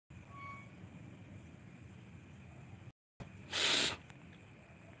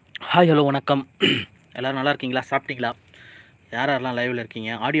Hi hello வணக்கம். எல்லோரும் நல்லா இருக்கீங்களா? சாப்பிட்டீங்களா? யார் யாரெல்லாம் லைவில் இருக்கீங்க?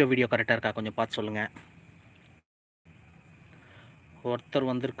 ஆடியோ வீடியோ கரெக்டாக இருக்கா? கொஞ்சம் பார்த்து சொல்லுங்கள். ஒருத்தர்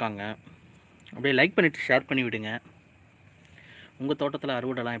வந்திருக்காங்க, அப்படியே லைக் பண்ணிவிட்டு ஷேர் பண்ணி விடுங்க. உங்கள் தோட்டத்தில்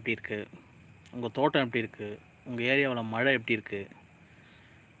அறுவடைலாம் எப்படி இருக்குது? உங்கள் தோட்டம் எப்படி இருக்குது? உங்கள் ஏரியாவில் மழை எப்படி இருக்குது?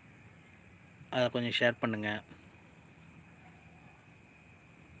 அதை கொஞ்சம் ஷேர் பண்ணுங்கள்.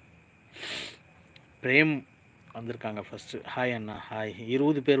 பிரேம் வந்திருக்காங்க ஃபஸ்ட்டு. ஹாய் அண்ணா. ஹாய்.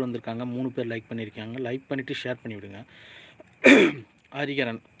 20 பேர் வந்திருக்காங்க, 3 பேர் லைக் பண்ணியிருக்காங்க. லைக் பண்ணிவிட்டு ஷேர் பண்ணி விடுங்க.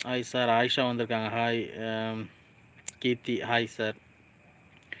 Hariharan hi sir. ஆயிஷா வந்திருக்காங்க. ஹாய். கீர்த்தி ஹாய் சார்.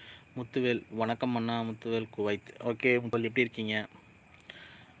 முத்துவேல் வணக்கம் அண்ணா. முத்துவேல் குவைத். ஓகே முத்துவேல் எப்படி இருக்கீங்க?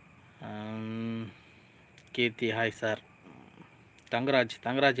 கீர்த்தி ஹாய் சார்.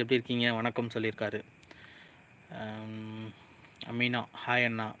 தங்கராஜ் எப்படி இருக்கீங்க? வணக்கம் சொல்லியிருக்காரு. அமீனா ஹாய்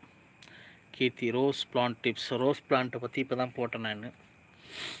அண்ணா. கீர்த்தி ரோஸ் பிளான்ட் டிப்ஸ். ரோஸ் பிளான்ட்டை பற்றி இப்போ தான் போட்டேன் நான்.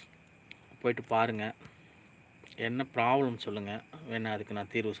 போயிட்டு பாருங்கள், என்ன ப்ராப்ளம் சொல்லுங்கள், வேணா அதுக்கு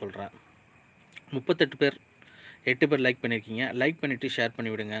நான் தீர்வு சொல்கிறேன். 38 பேர் 8 பேர் லைக் பண்ணியிருக்கீங்க. லைக் பண்ணிவிட்டு ஷேர்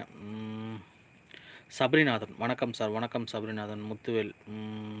பண்ணிவிடுங்க. சபரிநாதன் வணக்கம் சார். வணக்கம் சபரிநாதன். முத்துவேல்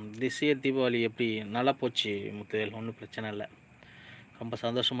திஸ் இயர் தீபாவளி எப்படி? நல்லா போச்சு முத்துவேல், ஒன்றும் பிரச்சனை இல்லை, ரொம்ப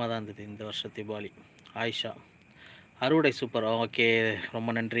சந்தோஷமாக தான் இருந்தது இந்த வருஷம் தீபாவளி. ஆயிஷா அறுவடை சூப்பர். ஓகே ரொம்ப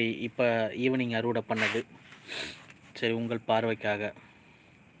நன்றி. இப்போ ஈவினிங் அறுவடை பண்ணது. சரி, உங்கள் பார்வைக்காக.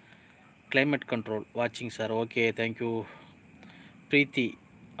 கிளைமேட் கண்ட்ரோல் வாட்சிங் சார். Okay thank you. பிரீத்தி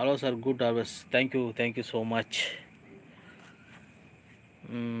hello sir, good harvest. Thank you so much.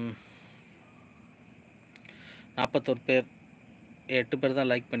 41 பேர் 8 பேர்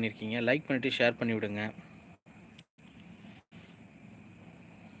தான் லைக் பண்ணியிருக்கீங்க. லைக் பண்ணிவிட்டு ஷேர் பண்ணி விடுங்க.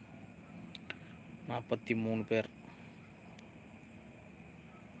 43 பேர்.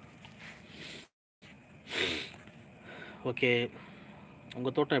 ஓகே,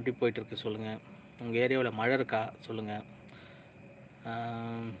 உங்கள் தோட்டம் எப்படி போயிட்டுருக்கு சொல்லுங்கள். உங்கள் ஏரியாவில் மழை இருக்கா சொல்லுங்கள்.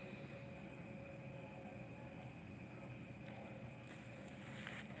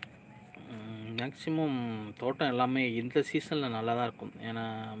 மேக்ஸிமம் தோட்டம் எல்லாமே இந்த சீசனில் நல்லா தான் இருக்கும். ஏன்னா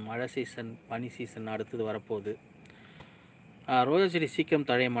மழை சீசன், பனி சீசன் அடுத்தது வரப்போகுது. ரோஜா செடி சீக்கிரம்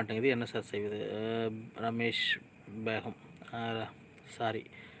தழைய மாட்டேங்குது, என்ன சார் செய்வது? ரமேஷ் பேகம்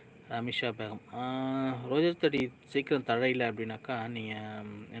ரமிஷா பேகம். ரோஜா செடி சீக்கிரம் தழையில அப்படின்னாக்கா நீங்கள்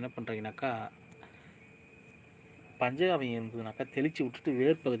என்ன பண்ணுறீங்கனாக்கா, பஞ்சகாவியம் இருந்ததுனாக்கா தெளித்து விட்டுட்டு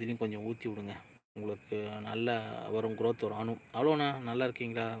வேர் பகுதியிலையும் கொஞ்சம் ஊற்றி விடுங்க. உங்களுக்கு நல்ல வரும், குரோத் வரும். அவ்வளோண்ணா. நல்லா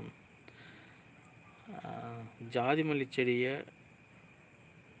இருக்கீங்களா? ஜாதி மல்லி செடியை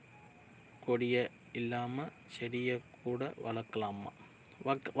கொடியை இல்லாமல் செடியை கூட வளர்க்கலாமா?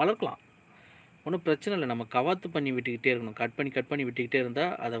 வளர்க்கலாம், ஒன்றும் பிரச்சனை இல்லை. நம்ம கவாத்து பண்ணி விட்டுக்கிட்டே இருக்கணும். கட் பண்ணி விட்டுக்கிட்டே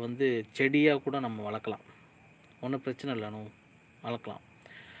இருந்தால் அதை செடியாக கூட நம்ம வளர்க்கலாம், ஒன்றும் பிரச்சனை இல்லை. வளர்க்கலாம்.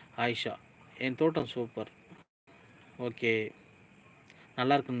 ஆயிஷா என் தோட்டம் சூப்பர். ஓகே,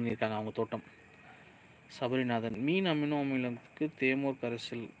 நல்லா இருக்குன்னு இருக்காங்க அவங்க தோட்டம். சபரிநாதன் மீன் அமினோ அமிலத்துக்கு தேமோர்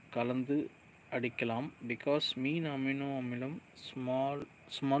கரைசல் கலந்து அடிக்கலாம், பிகாஸ் மீன் அமினோ அமிலம்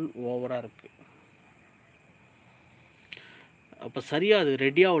ஸ்மெல் ஓவராக இருக்குது. அப்போ சரியாக அது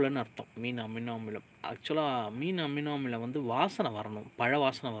ரெடி ஆகலைன்னு அர்த்தம். மீன் அமினோ அமிலம் ஆக்சுவலாக மீன் அமினோ அமிலம் வாசனை வரணும், பழ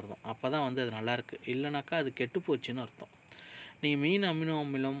வாசனை வரணும், அப்போ தான் அது நல்லாயிருக்கு. இல்லைனாக்கா அது கெட்டு போச்சுன்னு அர்த்தம். நீங்கள் மீன் அமினோ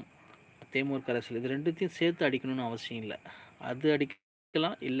அமிலம் தேமூர் கரைசல் இது ரெண்டுத்தையும் சேர்த்து அடிக்கணும்னு அவசியம் இல்லை. அது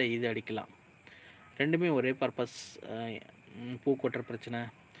அடிக்கலாம், இல்லை இது அடிக்கலாம், ரெண்டுமே ஒரே பர்பஸ். பூ கொட்டுற பிரச்சனை,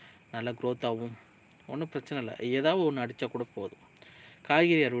 நல்லா க்ரோத் ஆகும், ஒன்றும் பிரச்சனை இல்லை. ஏதாவது ஒன்று அடித்தா கூட போதும்.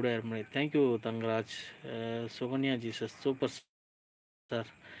 காய்கறி அறுவடை அருமை. Thank you Thangaraj. Sukanya Jesus super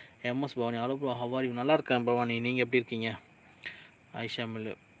sir. MS Bhavani hello bro, ஹவாரி. நல்லா இருக்கேன் பவானி, நீங்கள் எப்படி இருக்கீங்க? ஆயிஷா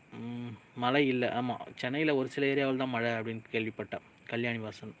மில்லு மழை இல்லை. ஆமாம், சென்னையில் ஒரு சில ஏரியாவில் தான் மழை அப்படின்னு கேள்விப்பட்டேன். கல்யாணி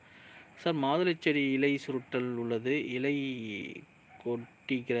வாசன் சார், மாதுளை செடி இலை சுருட்டல் உள்ளது, இலை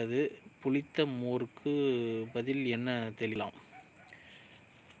கொட்டிக்கிறது, புளித்த மோருக்கு பதில் என்ன தெரியலாம்?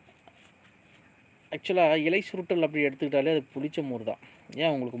 ஆக்சுவலாக இலை சுருட்டல் அப்படி எடுத்துக்கிட்டாலே அது புளிச்ச மோர் தான்.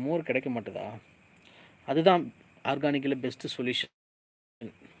 ஏன் உங்களுக்கு மோர் கிடைக்க மாட்டுதா? அதுதான் ஆர்கானிக்கில் பெஸ்ட்டு சொல்யூஷன்.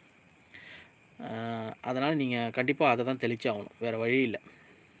 அதனால் நீங்கள் கண்டிப்பாக அதை தான் தெளிச்சு ஆகணும், வேறு வழி இல்லை.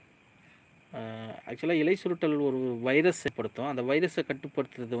 ஆக்சுவலாக இலை சுருட்டல் ஒரு வைரஸ் ஏற்படுத்தும். அந்த வைரஸை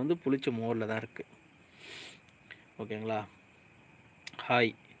கட்டுப்படுத்துறது புளிச்ச மோரில் தான் இருக்குது. ஓகேங்களா?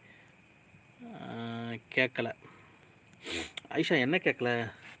 ஹாய். கேட்கல ஐஷா, என்ன கேட்கல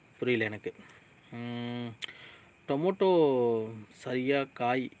புரியல எனக்கு. டொமேட்டோ சரியாக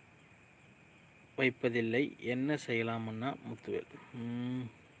காய் வைப்பதில்லை, என்ன செய்யலாம்னா? முத்துவேல்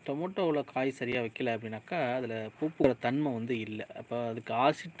டொமேட்டோவில் காய் சரியாக வைக்கல அப்படின்னாக்கா அதில் பூப்புகிற தன்மை இல்லை. அப்போ அதுக்கு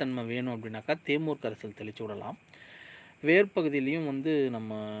ஆசிட் தன்மை வேணும் அப்படின்னாக்கா தேமூர் கரைசல் தெளித்து விடலாம். வேர் பகுதியிலையும் வந்து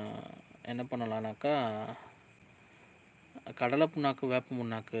நம்ம என்ன பண்ணலான்னாக்கா, கடலை புண்ணாக்கு, வேப்ப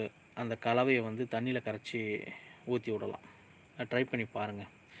புண்ணாக்கு அந்த கலவையை வந்து தண்ணியில் கரைச்சி ஊற்றி விடலாம். ட்ரை பண்ணி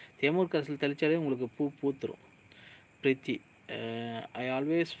பாருங்கள். தேமூர் கரைசல் தெளித்தாலே உங்களுக்கு பூ பூத்துரும். பிரீத்தி, I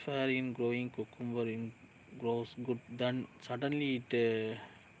always fair in growing cucumber in cross good then suddenly it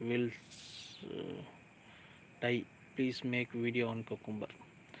will tie. Please make video on cucumber.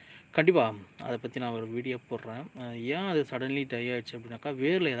 கண்டிப்பாக அதை பற்றி நான் ஒரு வீடியோ போடுறேன். ஏன் அது சடன்லி டை ஆகிடுச்சு அப்படின்னாக்கா,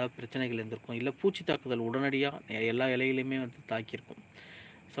 வேரில் ஏதாவது பிரச்சனைகள் இருந்திருக்கும், இல்லை பூச்சி தாக்குதல் உடனடியாக எல்லா இலையிலையுமே வந்து தாக்கியிருக்கும்.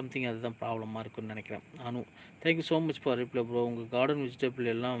 சம்திங் அதுதான் ப்ராப்ளமாக இருக்குன்னு நினைக்கிறேன். அனு, thank you so much for reply bro. உங்கள் கார்டன் வெஜிடபிள்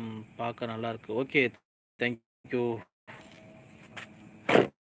எல்லாம் பார்க்க நல்லாயிருக்கு. Okay, thank you.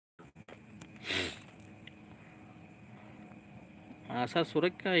 சார்,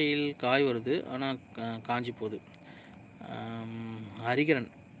 சுரைக்காயில் காய் வருது, ஆனால் காஞ்சி போகுது. ஹரிகரன்,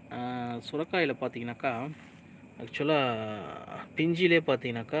 சுரைக்காயில் பார்த்தீங்கன்னாக்கா ஆக்சுவலாக பிஞ்சிலே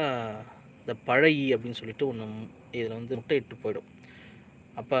பார்த்தீங்கன்னாக்கா இந்த பழையி அப்படின்னு சொல்லிட்டு ஒன்று இதில் வந்து முட்டையிட்டு போயிடும்.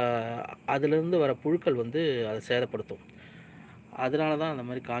 அப்போ அதுலேருந்து வர புழுக்கள் வந்து அதை சேதப்படுத்தும். அதனால தான் அந்த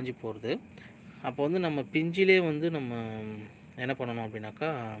மாதிரி காஞ்சி போகிறது. அப்போ வந்து நம்ம பிஞ்சிலே வந்து நம்ம என்ன பண்ணணும் அப்படின்னாக்கா,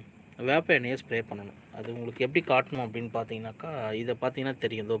 வேப்ப எண்ணெயை ஸ்ப்ரே பண்ணணும். அது உங்களுக்கு எப்படி காட்டணும் அப்படின்னு பார்த்தீங்கன்னாக்கா, இதை பார்த்தீங்கன்னா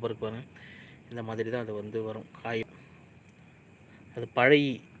தெரியும். இதோ பாருங்க, இந்த மாதிரி தான் அது வந்து வரும் காய். அது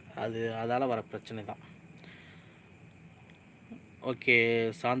பழையி, அதால் வர பிரச்சனை தான். Okay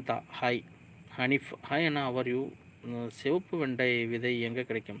Shantha, hi. Haneef, hi Anna, our you. சிவப்பு வெண்டை விதை எங்கே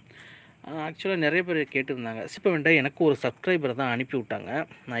கிடைக்கும்? ஆக்சுவலாக நிறைய பேர் கேட்டிருந்தாங்க. சிவப்பு வெண்டை எனக்கு ஒரு சப்ஸ்கிரைபர் தான் அனுப்பி விட்டாங்க.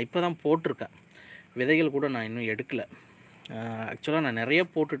 நான் இப்போ தான் போட்டிருக்கேன். விதைகள் கூட நான் இன்னும் எடுக்கலை. ஆக்சுவலாக நான் நிறைய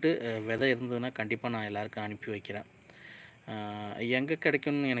போட்டுட்டு விதை இருந்ததுன்னா கண்டிப்பாக நான் எல்லாருக்கும் அனுப்பி வைக்கிறேன். எங்கே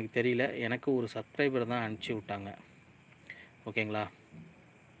கிடைக்கும்னு எனக்கு தெரியல. எனக்கு ஒரு சப்ஸ்கிரைபர் தான் அனுப்பிச்சி விட்டாங்க. ஓகேங்களா?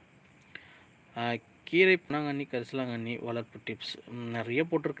 கீரை பொன்னாங்கண்ணி, கரிசலாங்கண்ணி வளர்ப்பு டிப்ஸ் நிறைய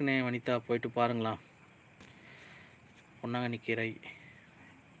போட்டிருக்குனே வனிதா, போயிட்டு பாருங்களா. பொன்னாங்கண்ணி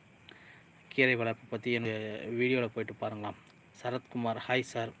கீரை வளர்ப்பு பற்றி என்னுடைய வீடியோவில் போயிட்டு பாருங்களாம். Sarathkumar,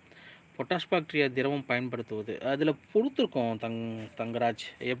 hi sir. Potash bacteria திரவம் பயன்படுத்துவது அதில் பொறுத்திருக்கோம் தங்கராஜ்,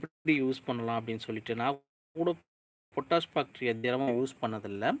 எப்படி யூஸ் பண்ணலாம் அப்படின்னு சொல்லிட்டு. நான் கூட பொட்டாஷ் பாக்டீரியா திரவம் யூஸ்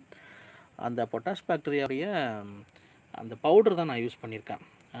பண்ணதில்லை. அந்த பொட்டாஷ் பாக்டீரியாவுடைய அந்த பவுடர் தான் நான் யூஸ் பண்ணியிருக்கேன்.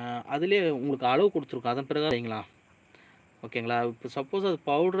 அதுலேயே உங்களுக்கு அளவு கொடுத்துருக்கோம், அதன் பிறகு வைங்களா. ஓகேங்களா? இப்போ சப்போஸ் அது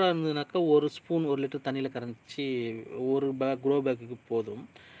பவுடராக இருந்ததுனாக்கா 1 ஸ்பூன் 1 லிட்டர் தண்ணியில் கரைச்சி ஒரு க்ரோ பேக்குக்கு போதும்.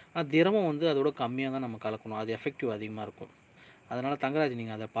 திரவம் வந்து அதோட கம்மியாக தான் நம்ம கலக்கணும். அது எஃபெக்டிவ் அதிகமாக இருக்கும். அதனால் தங்கராஜ்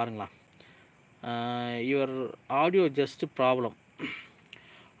நீங்கள் அதை பாருங்களா. Your audio just problem.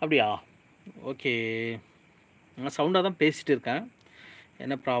 அப்படியா? ஓகே, நான் சவுண்டாக தான் பேசிகிட்டு இருக்கேன்,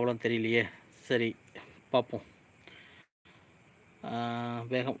 என்ன ப்ராப்ளம் தெரியலையே. சரி, பார்ப்போம்.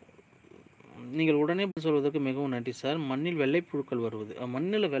 வேகம், நீங்கள் உடனே சொல்வதற்கு மிகவும் நன்றி சார். மண்ணில் வெள்ளைப்புழுக்கள் வருவது,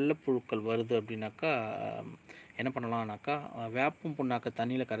 மண்ணில் வெள்ளைப்புழுக்கள் வருது அப்படின்னாக்கா என்ன பண்ணலாம்னாக்கா, வேப்பம் புண்ணாக்க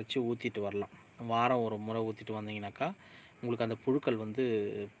தண்ணியில் கரைச்சி ஊற்றிட்டு வரலாம். வாரம் ஒரு முறை ஊற்றிட்டு வந்தீங்கன்னாக்கா உங்களுக்கு அந்த புழுக்கள் வந்து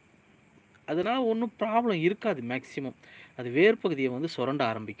அதனால் ஒன்றும் ப்ராப்ளம் இருக்காது. மேக்ஸிமம் அது வேர் பகுதியை வந்து சுரண்ட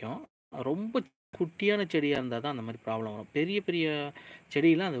ஆரம்பிக்கும். ரொம்ப குட்டியான செடியாக இருந்தால் தான் அந்த மாதிரி ப்ராப்ளம் வரும். பெரிய பெரிய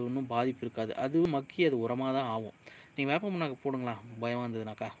செடியெலாம் அது ஒன்றும் பாதிப்பு இருக்காது. அதுவும் மக்கி அது உரமாக தான் ஆகும். நீங்கள் வேப்ப புண்ணாக்கு போடுங்களா, பயம்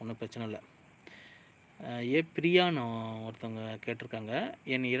வந்ததுனாக்கா ஒன்றும் பிரச்சனை இல்லை. பிரியான்னு ஒருத்தவங்க கேட்டிருக்காங்க.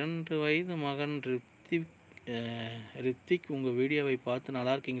 என் 2 வயது மகன் ரித்திக் உங்கள் வீடியோவை பார்த்து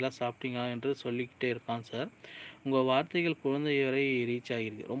நல்லா இருக்கீங்களா, சாப்பிட்டீங்களா என்று சொல்லிக்கிட்டே இருக்கான் சார். உங்கள் வார்த்தைகள் குழந்தை வரை ரீச்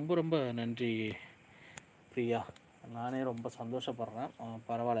ஆகிருக்கு. ரொம்ப ரொம்ப நன்றி பிரியா. நானே ரொம்ப சந்தோஷப்படுறேன்.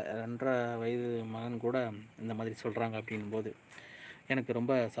 பரவாயில்ல, 2.5 வயது மகன் கூட இந்த மாதிரி சொல்கிறாங்க அப்படின்போது எனக்கு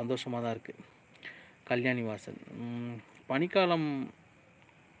ரொம்ப சந்தோஷமாக தான் இருக்குது. கல்யாணி வாசன், பனிக்காலம்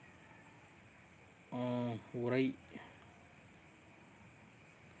உரை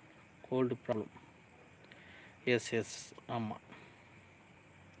கோல்டு ப்ராப்ளம். எஸ் ஆமாம்.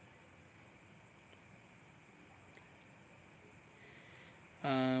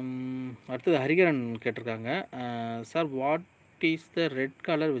 அடுத்தது ஹரிகரன் கேட்டிருக்காங்க. Sir, what is the red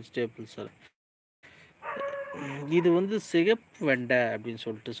colour vegetable sir? இது வந்து சிகப்பு வெண்டை அப்படின்னு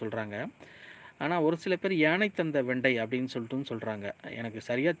சொல்லிட்டு சொல்கிறாங்க. ஆனால் ஒரு சில பேர் யானை தந்த வெண்டை அப்படின்னு சொல்லிட்டுன்னு சொல்கிறாங்க. எனக்கு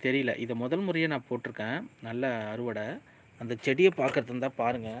சரியாக தெரியல. இதை முதல் முறையே நான் போட்டிருக்கேன். நல்ல அறுவடை. அந்த செடியை பார்க்குறது இருந்தால்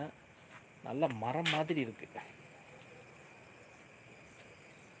பாருங்கள், நல்ல மரம் மாதிரி இருக்குது.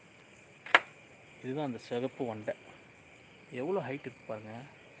 இதுதான் அந்த சிகப்பு வெண்டை. எவ்வளோ ஹைட் இருக்கு பாருங்க,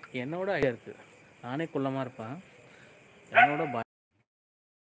 என்னோட ஹைட்டாக இருக்குது. நானே குள்ளமாக இருப்பேன், என்னோட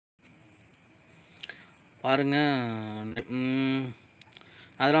பாருங்க.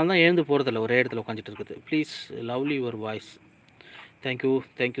 அதனால தான் எழுந்து போகிறதில்ல, ஒரே இடத்துல உட்காந்துட்டு இருக்குது. Please lovely your voice.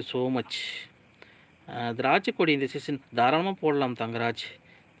 Thank you so much. திராட்சை கொடி இந்த சீசன் தாராளமாக போடலாம் தங்கராஜ்.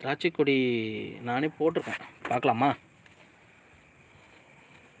 திராட்சை கொடி நானே போட்டிருக்கேன், பார்க்கலாமா?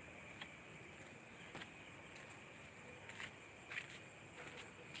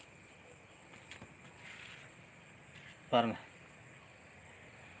 பாருங்கள்,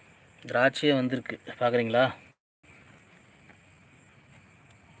 திராட்சையே வந்திருக்கு, பார்க்குறீங்களா?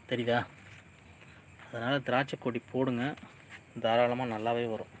 தெரியுதா? அதனால் திராட்சை கொடி போடுங்க, தாராளமாக நல்லாவே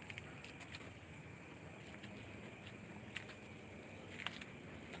வரும்.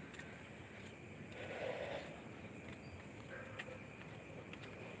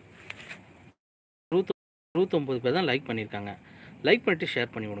 ரூத் 29 பேர் தான் லைக் பண்ணியிருக்காங்க. லைக் பண்ணிவிட்டு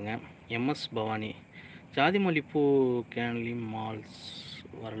ஷேர் பண்ணி விடுங்க. எம்எஸ் பவானி, ஜாதி மல்லிப்பூ கேன்லி மால்ஸ்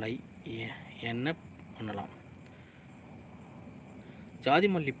வரலை, என்ன பண்ணலாம்? ஜாதி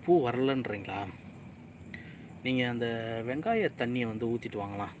மல்லிப்பூ வரலன்றீங்களா? நீங்கள் அந்த வெங்காய தண்ணியை வந்து ஊற்றிட்டு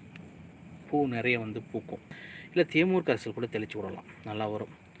வாங்கலாம், பூ நிறைய வந்து பூக்கும். இல்லை தேமூர் கரைசல் கூட தெளித்து விடலாம், நல்லா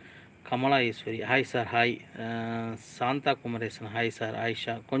வரும். Kamala Eswari, hi sir. Hi. Shantha Kumaresan, hi sir.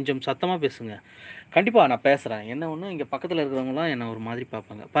 Ayesha, கொஞ்சம் சத்தமாக பேசுங்க. கண்டிப்பாக நான் பேசுகிறேன். என்ன ஒன்று, இங்கே பக்கத்தில் இருக்கிறவங்களாம் என்னை ஒரு மாதிரி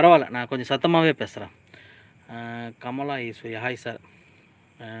பார்ப்பாங்க. பரவாயில்ல, நான் கொஞ்சம் சத்தமாகவே பேசுகிறேன். Kamala Eswari, hi sir.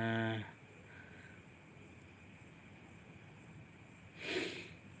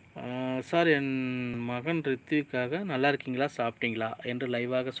 Sir, என் மகன் ரித்விக்காக நல்லா இருக்கீங்களா, சாப்பிட்டீங்களா என்று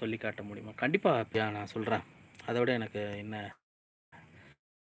லைவாக சொல்லி காட்ட முடியுமா? கண்டிப்பாக நான் சொல்கிறேன். அதை விட எனக்கு என்ன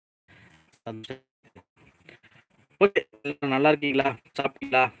ஓகே. நல்லா இருக்கீங்களா,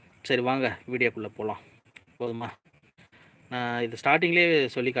 சாப்பிட்டீங்களா? சரி வாங்க வீடியோக்குள்ளே போகலாம். போதுமா? நான் இது ஸ்டார்டிங்லேயே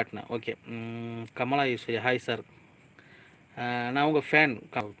சொல்லி காட்டினேன். Okay. Kamala Eswari, hi sir. நான் உங்கள் ஃபேன்,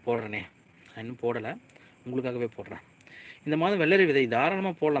 போடுறேனே. நான் இன்னும் போடலை, உங்களுக்காகவே போடுறேன். இந்த மாதம் வெள்ளரி விதை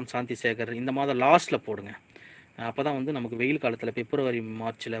தாராளமாக போடலாம் சாந்தி சேகர். இந்த மாதம் லாஸ்ட்டில் போடுங்க, அப்போ தான் வந்து நமக்கு வெயில் காலத்தில் பிப்ரவரி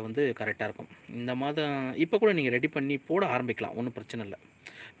மார்ச்சில் வந்து கரெக்டாக இருக்கும். இந்த மாதம் இப்போ கூட நீங்கள் ரெடி பண்ணி போட ஆரம்பிக்கலாம், ஒன்றும் பிரச்சனை இல்லை.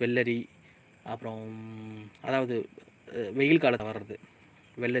 வெள்ளரி, அப்புறம் அதாவது வெயில் காலத்தில் வர்றது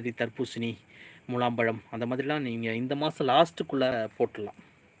வெள்ளரி, தர்பூசணி, முலாம்பழம், அந்த மாதிரிலாம் நீங்கள் இந்த மாதம் லாஸ்ட்டுக்குள்ளே போட்டுடலாம்.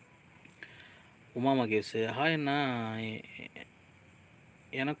 உமா மகேஷ், ஹாய் அண்ணா,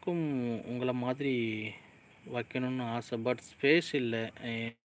 எனக்கும் உங்களை மாதிரி வைக்கணும்னு ஆசை, பட் ஸ்பேஸ் இல்லை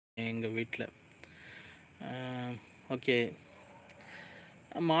எங்கள் வீட்டில். ஓகே,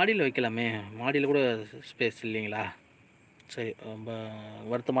 மாடியில் வைக்கலாமே, மாடியில் கூட ஸ்பேஸ் இல்லைங்களா? சரி, ரொம்ப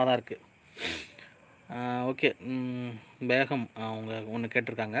வருத்தமாக தான் இருக்குது. ஓகே. பேகம் அவங்க ஒன்று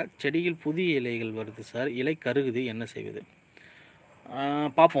கேட்டிருக்காங்க, செடியில் புதிய இலைகள் வருது சார், இலை கருகுது, என்ன செய்வது?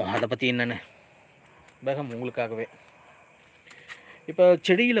 பார்ப்போம் அதை பற்றி என்னென்னு. பேகம் உங்களுக்காகவே. இப்போ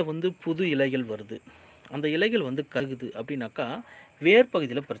செடியில் வந்து புது இலைகள் வருது, அந்த இலைகள் வந்து கருகுது அப்படின்னாக்கா வேர்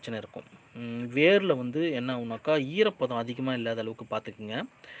பகுதியில் பிரச்சனை இருக்கும். வேரில் வந்து என்ன ஆகுனாக்கா ஈரப்பதம் அதிகமாக இல்லாத அளவுக்கு பார்த்துக்குங்க.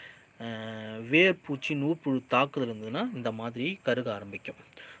 வேர் பூச்சி, நூற்புழு தாக்குதல் இருந்ததுன்னா இந்த மாதிரி கருக ஆரம்பிக்கும்.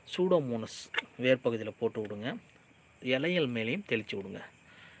 சூடோமோனஸ் வேர் பகுதியில் போட்டு விடுங்க, இலைகள் மேலேயும் தெளித்து விடுங்க,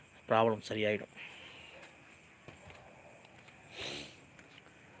 ப்ராப்ளம் சரியாயிடும்.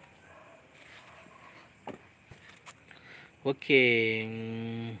 ஓகே.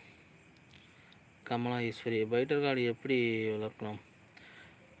 கமலா ஈஸ்வரி, பைட்டர் கார்டு எப்படி வளர்க்கலாம்?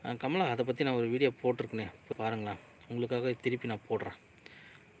 கமலா, அதை பற்றி நான் ஒரு வீடியோ போட்டிருக்கேனே, இப்போ பாருங்களேன், உங்களுக்காக திருப்பி நான் போடுறேன்.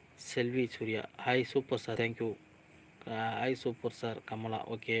 செல்வி Surya, hi super sir, thank you. Hi super sir. Kamala,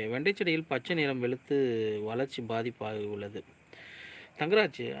 okay. வெண்டை செடியில் பச்சை நிறம் வெளுத்து வளர்ச்சி பாதிப்பாக உள்ளது.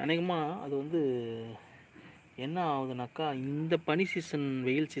 தங்கராஜ், அநேகமாக அது வந்து என்ன ஆகுதுனாக்கா இந்த பனி சீசன்,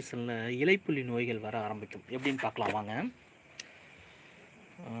 வெயில் சீசனில் இலைப்புள்ளி நோய்கள் வர ஆரம்பிக்கும். எப்படின்னு பார்க்கலாம் வாங்க.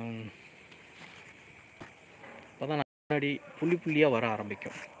 அப்போ தான் முன்னாடி புள்ளி புள்ளியாக வர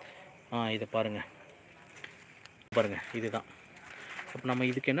ஆரம்பிக்கும். இதை பாருங்கள், இதுதான். அப்போ நம்ம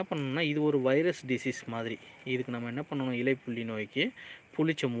இதுக்கு என்ன பண்ணணும்னா, இது ஒரு வைரஸ் டிசீஸ் மாதிரி. இதுக்கு நம்ம என்ன பண்ணணும், இலைப்புள்ளி நோய்க்கு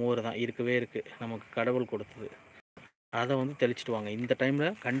புளிச்ச மோர் தான் இருக்கவே இருக்குது, நமக்கு கடவுள் கொடுத்தது. அதை வந்து தெளிச்சிட்டு வாங்க, இந்த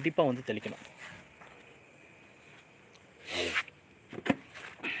டைமில் கண்டிப்பாக வந்து தெளிக்கணும்.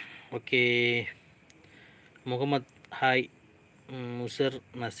 Okay. Mohammed, hi. முசர்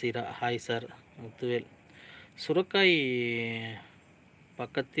Nazira, hi sir. Muthuvel, சுரக்காய்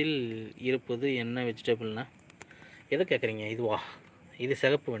பக்கத்தில் இருப்பது என்ன வெஜிடபிள்னா எதை கேட்குறீங்க? இதுவா? இது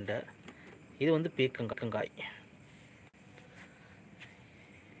சிகப்பு வெண்டை, இது வந்து பீர்க்கங்காய்,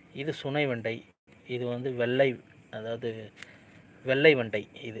 இது சுனை வெண்டை, இது வந்து வெள்ளை, அதாவது வெள்ளை வெண்டை.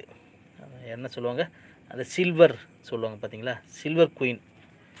 இது என்ன சொல்லுவாங்க, அது சில்வர் சொல்லுவாங்க பார்த்தீங்களா, silver queen,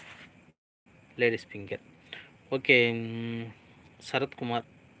 ladies finger. Okay. Sarathkumar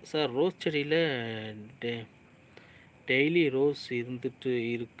sir, rose செடியில் டெய்லி ரோஸ் இருந்துட்டு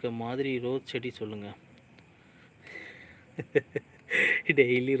இருக்க மாதிரி ரோஸ் செடி சொல்லுங்கள்.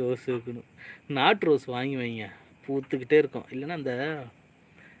 டெய்லி ரோஸ் இருக்கணும். நாட்டு ரோஸ் வாங்கி வைங்க, பூத்துக்கிட்டே இருக்கும். இல்லைன்னா அந்த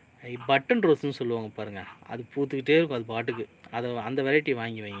பட்டன் ரோஸ்ன்னு சொல்லுவாங்க பாருங்கள், அது பூத்துக்கிட்டே இருக்கும் அது பாட்டுக்கு. அந்த வெரைட்டி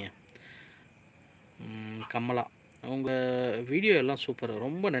வாங்கி வைங்க. கமலா, உங்கள் வீடியோ எல்லாம் சூப்பர்,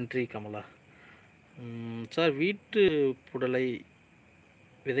 ரொம்ப நன்றி கமலா. சார், வீட்டு புடலை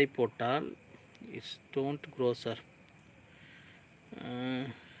விதை போட்டால் இட்ஸ் டோன்ட் க்ரோ சார்.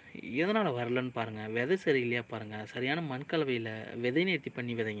 எதனால் வரலன்னு பாருங்கள், விதை சரியில்லையா பாருங்கள், சரியான மண் கலவையில் விதை நேர்த்தி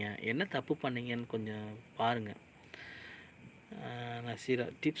பண்ணி விதைங்க. என்ன தப்பு பண்ணீங்கன்னு கொஞ்சம் பாருங்கள். Nazira,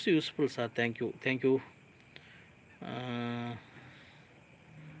 tips useful sir, thank you thank you.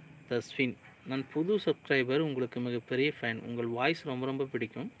 தஸ்வின், நான் புது சப்ஸ்கிரைபர், உங்களுக்கு மிகப்பெரிய ஃபேன், உங்கள் வாய்ஸ் ரொம்ப ரொம்ப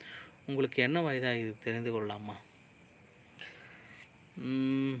பிடிக்கும். உங்களுக்கு என்ன வயதாக இது தெரிந்து கொள்ளலாமா?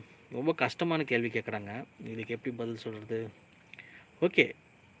 ரொம்ப கஷ்டமான கேள்வி கேட்குறாங்க, இதுக்கு எப்படி பதில் சொல்கிறது? ஓகே,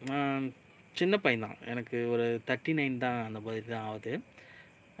 நான் சின்ன பையன் தான், எனக்கு ஒரு 39 தான், அந்த பதில் தான் ஆகுது.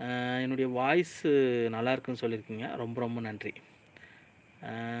 என்னுடைய வாய்ஸு நல்லாயிருக்குன்னு சொல்லியிருக்கீங்க, ரொம்ப ரொம்ப நன்றி.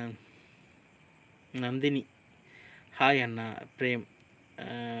 நந்தினி, ஹாய் அண்ணா. பிரேம்,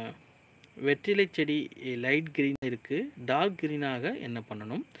 வெற்றிலை செடி லைட் க்ரீன் இருக்குது, டார்க் க்ரீனாக என்ன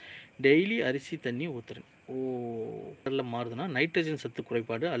பண்ணணும்? டெய்லி அரிசி தண்ணி ஊற்றுறேன். கலரில் மாறுதுன்னா நைட்ரஜன் சத்து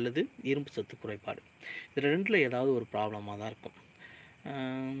குறைபாடு அல்லது இரும்பு சத்து குறைபாடு, இது ரெண்டில் ஏதாவது ஒரு ப்ராப்ளமாக தான் இருக்கும்.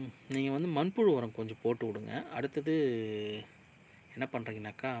 நீங்கள் வந்து மண்புழு உரம் கொஞ்சம் போட்டு விடுங்க. அடுத்தது என்ன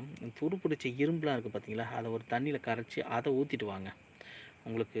பண்ணுறீங்கனாக்கா, துரு பிடிச்ச இரும்புலாம் இருக்குது பார்த்தீங்களா, அதை ஒரு தண்ணியில் கரைச்சி அதை ஊற்றிட்டு வாங்க,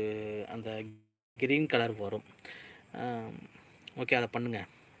 உங்களுக்கு அந்த க்ரீன் கலர் வரும். ஓகே, அதை பண்ணுங்கள்.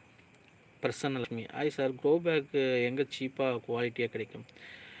 பிரசன்னலட்சுமி, ஹாய் சார், க்ரோ பேக் எங்கே சீப்பாக குவாலிட்டியாக கிடைக்கும்?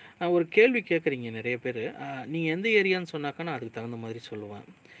 ஒரு கேள்வி கேட்குறீங்க நிறைய பேர். நீங்கள் எந்த ஏரியான்னு சொன்னாக்கா நான் அதுக்கு தகுந்த மாதிரி சொல்லுவேன்.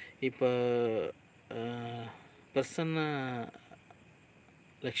 இப்போ பிரசன்ன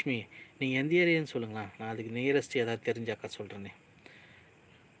லக்ஷ்மி, நீங்கள் எந்த ஏரியான்னு சொல்லுங்களா, நான் அதுக்கு நியரஸ்ட் ஏதாவது தெரிஞ்சாக்கா சொல்கிறேனே.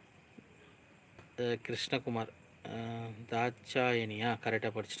 கிருஷ்ணகுமார், தாட்சாயணியா,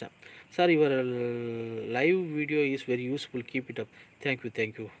 கரெக்டாக படிச்சிட்டேன் sir. Your live video is very useful, keep it up, thank you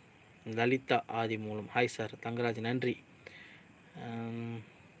thank you. Lalitha ஆதி மூலம், ஹாய் சார். தங்கராஜ், நன்றி.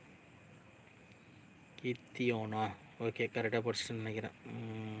 கீர்த்தியோனா, ஓகே, கரெக்டாக படிச்சுட்டேன்னு நினைக்கிறேன்.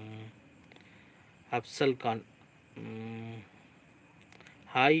 Afzal Khan,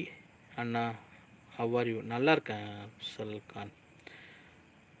 hi Anna, how are you? நல்லா இருக்கேன் Afzal Khan.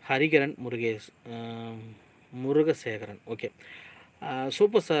 Hariharan முருகசேகரன், okay,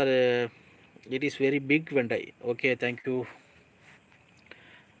 super sir, it is very big வெண்டை, okay, thank you.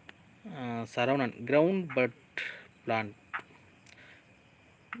 Saravanan, ground but plant,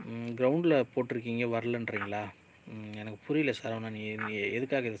 கிரவுண்டில் போட்டிருக்கீங்க வரலன்றீங்களா? எனக்கு புரியல சரவணன், நீ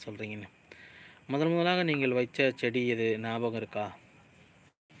எதுக்காக இதை சொல்கிறீங்கன்னு. முதலாக நீங்கள் வைச்ச செடி எது ஞாபகம் இருக்கா?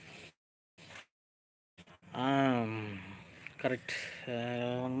 கரெக்ட்.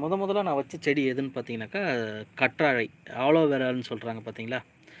 முதல்ல நான் வச்ச செடி எதுன்னு பார்த்தீங்கன்னாக்கா, கற்றாழை, ஆலோவேரான்னு சொல்கிறாங்க பார்த்தீங்களா,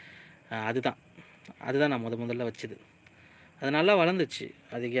 அதுதான் நான் முதல்ல வச்சது. அது நல்லா வளர்ந்துச்சு,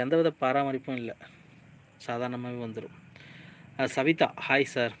 அதுக்கு எந்தவித பராமரிப்பும் இல்லை, சாதாரணமாகவே வந்துடும். Savitha,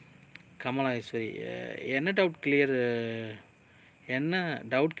 hi sir. கமலாஸ்வரி, என்ன டவுட்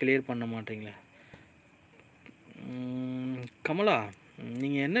கிளியர் பண்ண மாட்டீங்களா? கமலா,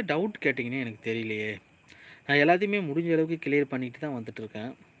 நீங்கள் என்ன டவுட் கேட்டிங்கன்னு எனக்கு தெரியலையே. நான் எல்லாத்தையுமே முடிஞ்ச அளவுக்கு கிளியர் பண்ணிட்டு தான்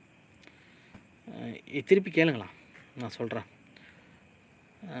வந்துட்டுருக்கேன். திருப்பி கேளுங்களா, நான் சொல்கிறேன்.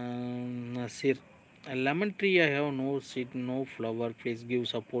 Nazeer, lemon tree I have no seat no flower, please give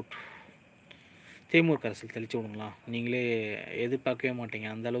support. தேமூர் கரைசல் தெளித்து விடுங்களா, நீங்களே எதிர்பார்க்கவே மாட்டீங்க,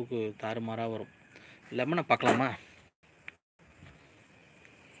 அந்தளவுக்கு தாறுமாறாக வரும். லெமனை பார்க்கலாமா?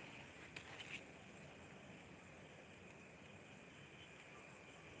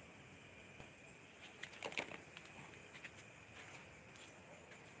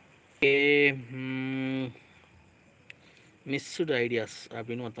 மிஸ்டு ஐடியாஸ்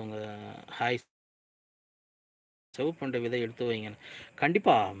அப்படின்னு ஒருத்தவங்க, ஹாய், செவ் பண்ணுற விதை எடுத்து வைங்க.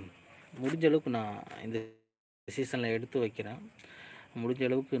 கண்டிப்பாக முடிஞ்ச அளவுக்கு நான் இந்த சீசனில் எடுத்து வைக்கிறேன், முடிஞ்ச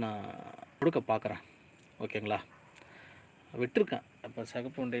அளவுக்கு நான் கொடுக்க பார்க்குறேன், ஓகேங்களா? விட்டுருக்கேன், இப்போ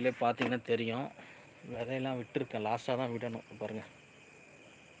சிகப்பு உண்டையிலே பார்த்தீங்கன்னா தெரியும், விதையெல்லாம் விட்டுருக்கேன், லாஸ்ட்டாக தான் விடணும் பாருங்கள்.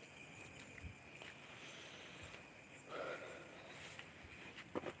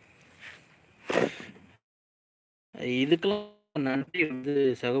 இதுக்கெல்லாம் நன்றி வந்து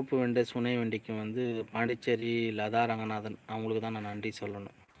சிகப்பு வெண்டை சுனை வெண்டைக்கு வந்து பாண்டிச்சேரி லதா ரங்கநாதன் அவங்களுக்கு தான் நான் நன்றி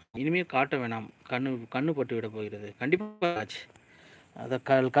சொல்லணும். இனிமேல் காட்ட வேணாம், கண்ணு பட்டு விட போகிறது. கண்டிப்பாக ஆச்சு, அதை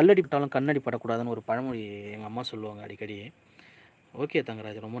கல்லடி பட்டாலும் கண்ணடி படக்கூடாதுன்னு ஒரு பழமொழி எங்கள் அம்மா சொல்லுவாங்க அடிக்கடி. ஓகே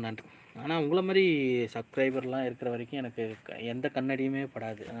தங்கராஜ், ரொம்ப நன்றி. ஆனால் உங்களை மாதிரி சப்ஸ்கிரைபர்லாம் இருக்கிற வரைக்கும் எனக்கு எந்த கண்ணடியுமே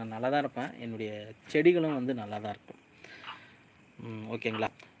படாது, நான் நல்லா தான் இருப்பேன், என்னுடைய செடிகளும் வந்து நல்லா தான் இருக்கும். ஓகேங்களா?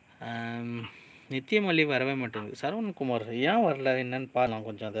 நித்தியமல்லி வரவே மாட்டேங்குது. சரவணகுமார் ஏன் வரல என்னன்னு பாருங்களேன்,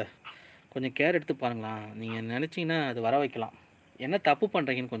 கொஞ்சம் அதை கொஞ்சம் கேர் எடுத்து பாருங்களேன். நீங்கள் நினச்சிங்கன்னா அது வர வைக்கலாம். என்ன தப்பு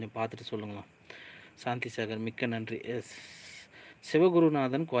பண்ணுறீங்கன்னு கொஞ்சம் பார்த்துட்டு சொல்லுங்களேன். சாந்தி சேகர் மிக்க நன்றி. எஸ்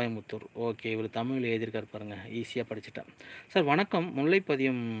சிவகுருநாதன் கோயம்புத்தூர். ஓகே, இவர் தமிழில் எழுதியிருக்கார் பாருங்கள், ஈஸியாக படிச்சுட்டேன். சார் வணக்கம்.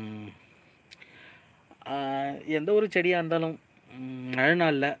 முல்லைப்பதியம் எந்த ஒரு செடியாக இருந்தாலும் மழை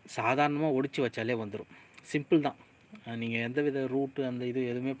நாளில் சாதாரணமாக ஒடிச்சு வச்சாலே வந்துடும். சிம்பிள் தான். நீங்கள் எந்த வித ரூட்டு அந்த இது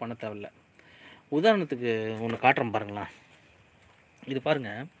எதுவுமே பண்ண தேவையில்ல. உதாரணத்துக்கு ஒன்று காட்டுறேன் பாருங்களேன். இது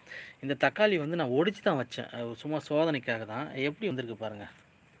பாருங்கள், இந்த தக்காளி வந்து நான் ஒடிச்சு தான் வச்சேன், சும்மா சோதனைக்காக தான். எப்படி வந்திருக்கு பாருங்கள்.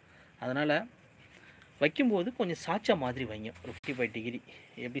 அதனால் வைக்கும்போது கொஞ்சம் சாய்ச்சா மாதிரி வைங்க, ஒரு 55 டிகிரி.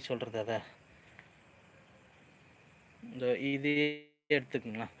 எப்படி சொல்கிறது அதை, இந்த இதே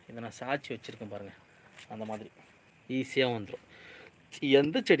எடுத்துக்கங்களா, இதை நான் சாய்ச்சி வச்சுருக்கேன் பாருங்கள். அந்த மாதிரி ஈஸியாக வந்துடும்.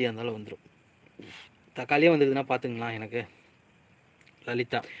 எந்த செடியாக இருந்தாலும் வந்துடும். தக்காளியாக வந்துருக்குதுன்னா பார்த்துங்களா. எனக்கு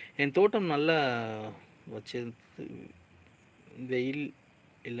லலிதா, என் தோட்டம் நல்லா வச்சு வெயில்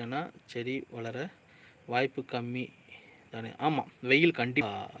இல்லைன்னா செடி வளர வாய்ப்பு கம்மி தானே? ஆமாம், வெயில்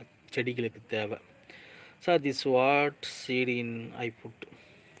கண்டிப்பாக செடிகளுக்கு தேவை. Sir this what seat in I put.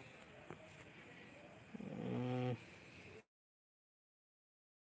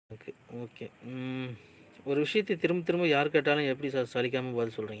 Okay okay. ஒரு விஷயத்தை திரும்ப திரும்ப யார் கேட்டாலும் எப்படி சார் சலிக்காமல்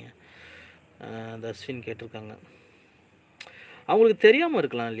பதில் சொல்கிறீங்க? தஸ்வின் கேட்டிருக்காங்க. அவங்களுக்கு தெரியாமல்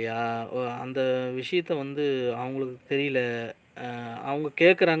இருக்கலாம் இல்லையா? அந்த விஷயத்த வந்து அவங்களுக்கு தெரியல, அவங்க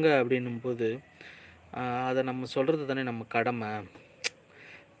கேட்குறாங்க அப்படின்னும்போது அதை நம்ம சொல்கிறது தானே நம்ம கடமை.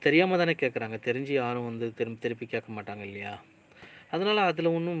 தெரியாமல் தானே கேட்குறாங்க, தெரிஞ்சு யாரும் வந்து திருப்பி கேட்க மாட்டாங்க இல்லையா? அதனால்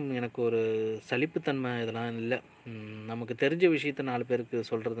அதில் ஒன்றும் எனக்கு ஒரு சலிப்புத்தன்மை இதெல்லாம் இல்லை. நமக்கு தெரிஞ்ச விஷயத்த 4 பேருக்கு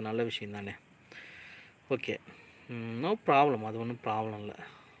சொல்கிறது நல்ல விஷயம் தானே. Okay, no problem. அது ஒன்றும் ப்ராப்ளம் இல்லை.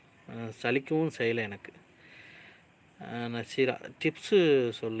 சலிக்கவும் செய்யலை எனக்கு. நசீரா, டிப்ஸு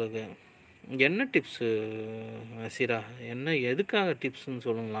சொல்லுங்க. என்ன டிப்ஸு நசீரா? என்ன எதுக்காக டிப்ஸுன்னு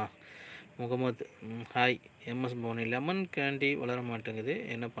சொல்லுங்களா? முகமது ஹாய். எம்எஸ் பவனி, லெமன் கேண்டி வளர மாட்டேங்குது,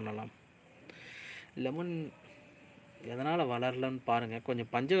 என்ன பண்ணலாம்? லெமன் எதனால் வளரலன்னு பாருங்கள்.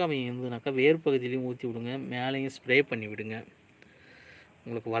 கொஞ்சம் பஞ்சகாமியம் இருந்ததுனாக்கா வேர் பகுதியிலையும் ஊற்றி விடுங்க, மேலேயும் ஸ்ப்ரே பண்ணி விடுங்க,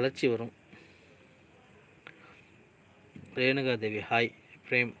 உங்களுக்கு வளர்ச்சி வரும். ரேணுகா தேவி ஹாய்.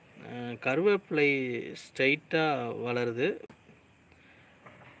 பிரேம், கருவேப்பிலை ஸ்ட்ரைட்டாக வளருது,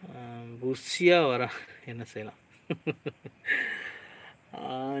 புஷியாக வர என்ன செய்யலாம்?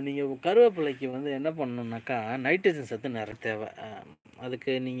 நீங்கள் கருவேப்பிலைக்கு வந்து என்ன பண்ணணுன்னாக்கா நைட்ரஜன் சத்து நிறைய தேவை.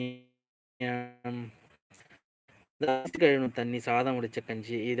 அதுக்கு நீங்கள் கழுவின தண்ணி, சாதம் வடித்த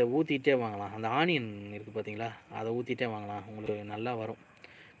கஞ்சி, இதை ஊற்றிட்டே வாங்கலாம். அந்த ஆனியன் இருக்குது பார்த்தீங்களா, அதை ஊற்றிட்டே வாங்கலாம், உங்களுக்கு நல்லா வரும்.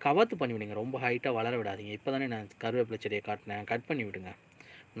 கவாத்து பண்ணி விடுங்க, ரொம்ப ஹைட்டாக வளர விடாதீங்க. இப்போ தானே நான் கருவேப்பிலை செடியை காட்டினேன், கட் பண்ணி விடுங்க,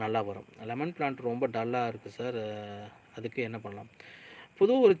 நல்லா வரும். லெமன் பிளான்ட் ரொம்ப டல்லாக இருக்குது சார், அதுக்கு என்ன பண்ணலாம்?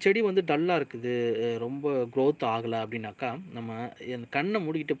 பொதுவாக ஒரு செடி வந்து டல்லாக இருக்குது, ரொம்ப க்ரோத் ஆகலை அப்படின்னாக்கா, நம்ம அந்த கண்ணை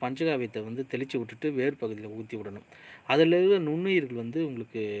மூடிக்கிட்டு பஞ்சகாவியத்தை வந்து தெளித்து விட்டுட்டு வேர் பகுதியில் ஊற்றி விடணும். அதில் இருக்கிற நுண்ணுயிர்கள் வந்து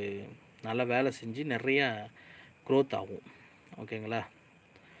உங்களுக்கு நல்லா வேலை செஞ்சு நிறையா க்ரோத் ஆகும். ஓகேங்களா?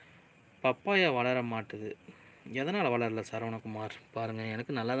 பப்பாயா வளர மாட்டுது, எதனால் வளரல சரவணகுமார்? பாருங்கள்,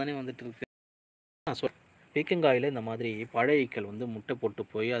 எனக்கு நல்லா தானே வந்துட்டு இருக்கு. பீக்கங்காயில் இந்த மாதிரி பழையக்கள் வந்து முட்டை போட்டு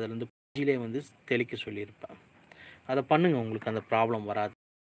போய் அதுலேருந்து பஞ்சிலே வந்து தெளிக்க சொல்லியிருப்பேன். அதை பண்ணுங்கள், உங்களுக்கு அந்த ப்ராப்ளம் வராது.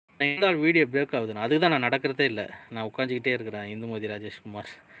 இருந்தால் வீடியோ பிரேக் ஆகுதுண்ணா, அதுக்கு தான் நான் நடக்கிறதே இல்லை. நான் உட்காந்துக்கிட்டே இருக்கிறேன். இந்துமதி ராஜேஷ்குமார்,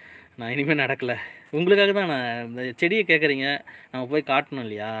 நான் இனிமேல் நடக்கலை. உங்களுக்காக தான் நான் இந்த செடியை கேட்குறீங்க, நம்ம போய் காட்டணும்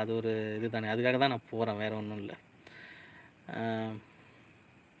இல்லையா? அது ஒரு இது தானே, அதுக்காக தான் நான் போகிறேன், வேறு ஒன்றும் இல்லை.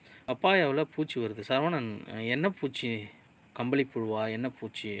 பப்பாயாவில் பூச்சி வருது சரவணன், என்ன பூச்சி? கம்பளி புழுவா, என்ன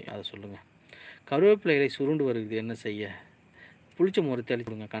பூச்சி அதை சொல்லுங்கள். கருவேப்பிலை இலை சுருண்டு வருது, என்ன செய்ய? புளிச்ச மோர் தெளி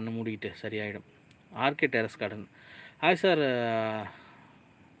கொடுங்க, கண்ணை மூடிக்கிட்டு சரியாயிடும். RK terrace garden hi sir,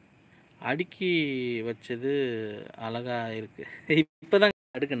 அடுக்கி வச்சது அழகாக இருக்குது. இப்போ தான்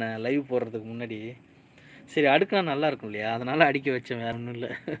அடுக்குண்ணேன் லைவ் போடுறதுக்கு முன்னாடி. சரி, அடுக்குனா நல்லா இருக்கும் இல்லையா, அதனால் அடுக்கி வச்சேன், வேறு ஒன்றும்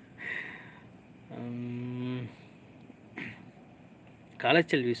இல்லை.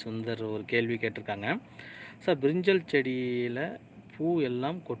 கலைச்செல்வி சுந்தர் ஒரு கேள்வி கேட்டிருக்காங்க. சார், பிரிஞ்சல் செடியில் பூ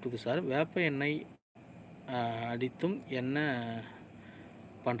எல்லாம் கொட்டுது சார், வேப்ப எண்ணெய் அடித்தும் என்ன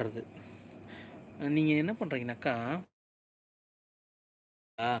பண்ணுறது? நீங்கள் என்ன பண்ணுறீங்கனாக்கா,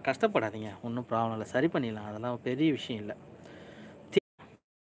 கஷ்டப்படாதீங்க, ஒன்றும் ப்ராப்ளம் இல்லை, சரி பண்ணிடலாம், அதெல்லாம் பெரிய விஷயம் இல்லை.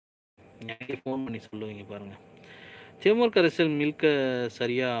 எனக்கு ஃபோன் பண்ணி சொல்லுவீங்க பாருங்கள். திமுர் கரைசல் மில்க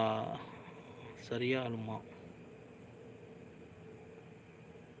சரியாலுமா?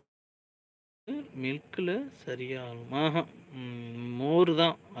 மில்கில் சரியாகுமா? மோர்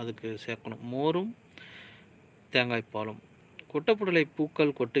தான் அதுக்கு சேர்க்கணும், மோரும் தேங்காய் பாலும். கொட்டப்புடலை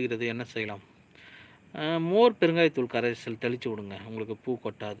பூக்கள் கொட்டுகிறது, என்ன செய்யலாம்? மோர் பெருங்காயத்தூள் கரைசல் தெளித்து விடுங்க, உங்களுக்கு பூ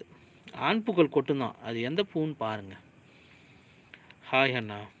கொட்டாது. ஆண் பூக்கள் கொட்டும் தான், அது எந்த பூன்னு பாருங்கள். ஹாய்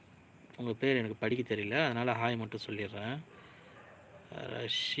அண்ணா, உங்கள் பேர் எனக்கு படிக்க தெரியல, அதனால் ஹாய் மட்டும் சொல்லிடுறேன்.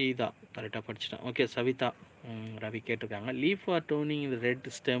 ரஷீதா கரெக்டாக படிச்சிட்டேன். ஓகே. சவிதா ரவி கேட்டிருக்காங்க. லீஃப் ஆர் டோனிங் இந்த red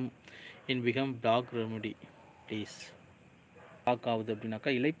stem in become talk remedy please. Talk ஆகுது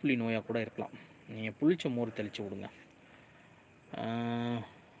அப்படின்னாக்கா இலைப்புள்ளி நோயாக கூட இருக்கலாம். நீங்கள் புளிச்ச மோர் தெளித்து விடுங்க.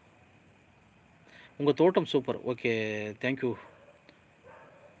 உங்கள் தோட்டம் super. Okay, thank you.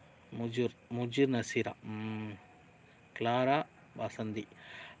 முஜீர் Nazira, Clara Vasanthi.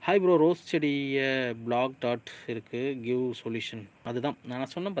 Hi bro, rose செடியை பிளாக் டாட் இருக்குது, கிவ் சொல்யூஷன். அதுதான்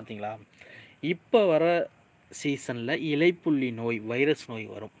நான் சொன்னேன் பார்த்தீங்களா, இப்போ வர சீசனில் இலைப்புள்ளி நோய், வைரஸ் நோய்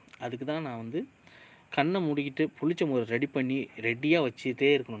வரும். அதுக்கு தான் நான் வந்து கண்ணை மூடிக்கிட்டு புளிச்ச மோர் ரெடி பண்ணி ரெடியாக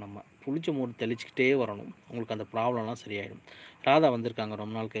வச்சுக்கிட்டே இருக்கணும். நம்ம புளிச்ச மோர் தெளிச்சிக்கிட்டே வரணும், உங்களுக்கு அந்த ப்ராப்ளம்லாம் சரியாயிடும். ராதா வந்திருக்காங்க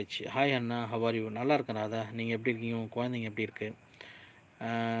ரொம்ப நாள் கழிச்சு. Hi Anna, how you? நல்லா இருக்கேன் ராதா, நீங்கள் எப்படி இருக்கீங்க? உங்கள் குழந்தைங்க எப்படி இருக்குது?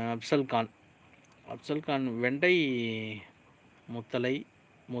 அப்சல் கான் வெண்டை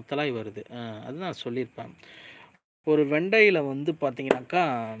முத்தலாய் வருது. அதுதான் சொல்லியிருப்பேன். ஒரு வெண்டையில் வந்து பார்த்திங்கனாக்கா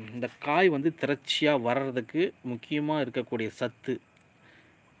இந்த காய் வந்து திரட்சியாக வர்றதுக்கு முக்கியமாக இருக்கக்கூடிய சத்து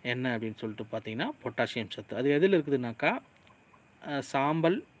என்ன அப்படின்னு சொல்லிட்டு பார்த்தீங்கன்னா பொட்டாசியம் சத்து. அது எதில் இருக்குதுனாக்கா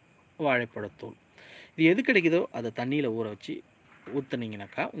சாம்பல், வாழைப்பழத்தூள். இது எது கிடைக்குதோ அதை தண்ணியில் ஊற வச்சு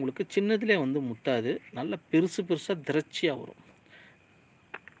ஊற்றுனீங்கனாக்கா உங்களுக்கு சின்னதுலேயே வந்து முத்தாது, நல்ல பெருசு பெருசாக திரட்சியாக வரும்.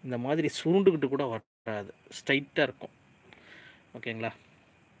 இந்த மாதிரி சுருண்டுக்கிட்டு கூட வராது, ஸ்ட்ரைட்டாக இருக்கும். ஓகேங்களா?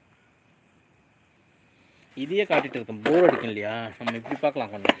 இதையே காட்டிகிட்டு இருக்கேன், போர் அடிக்கும் இல்லையா? நம்ம இப்படி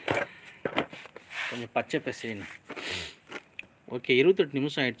பார்க்கலாம், கொஞ்சம் பச்சை பசேன்னு. ஓகே, 28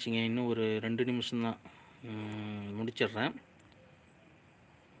 நிமிஷம் ஆயிடுச்சிங்க, இன்னும் ஒரு 2 நிமிஷம்தான் முடிச்சிடுறேன்.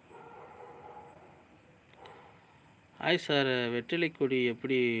 ஹாய் சார், வெற்றிலை கொடி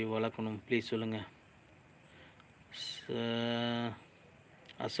எப்படி வளர்க்கணும் ப்ளீஸ் சொல்லுங்கள்.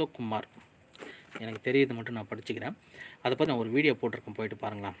 அசோக் குமார், எனக்கு தெரியுது மட்டும் நான் படிச்சுக்கிறேன். அதை பற்றி நான் ஒரு வீடியோ போட்டிருக்கேன், போயிட்டு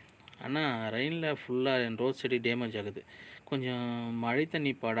பாருங்களேன். ஆனால் ரெயினில் ஃபுல்லாக என் ரோஸ் செடி டேமேஜ் ஆகுது. கொஞ்சம் மழை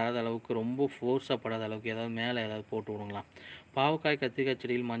தண்ணி படாத அளவுக்கு, ரொம்ப ஃபோர்ஸாக படாத அளவுக்கு ஏதாவது மேலே ஏதாவது போட்டு விடுங்களா. பாவக்காய், கத்திரிக்காய்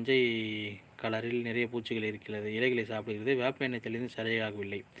செடியில் மஞ்சள் கலரில் நிறைய பூச்சிகள் இருக்கிறது, இலைகளை சாப்பிடுகிறது, வேப்ப எண்ணெய் தெளிந்து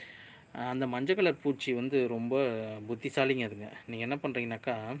சரியாகவில்லை. அந்த மஞ்சள் கலர் பூச்சி வந்து ரொம்ப புத்திசாலிங்க அதுங்க. நீங்கள் என்ன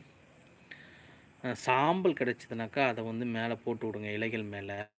பண்ணுறீங்கனாக்கா, சாம்பல் கிடச்சிதுனாக்கா அதை வந்து மேலே போட்டு விடுங்க, இலைகள்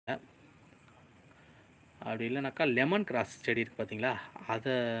மேலே. அப்படி இல்லைனாக்கா லெமன் கிராஸ் செடி இருக்குது பார்த்தீங்களா,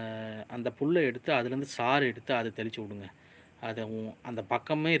 அதை அந்த புல்லை எடுத்து அதுலேருந்து சாறு எடுத்து அதை தெளித்து விடுங்க. அதை அந்த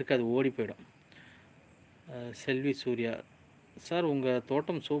பக்கமே இருக்காது, ஓடி போயிடும். செல்வி சூர்யா சார், உங்கள்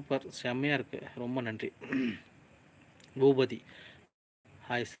தோட்டம் சூப்பர், செம்மையாக இருக்குது, ரொம்ப நன்றி. Boopathi,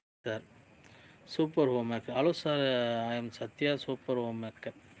 hi sir, super home maker. Hello sir, I am Sathya, super home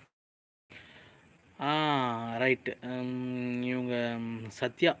maker. Right. இவங்க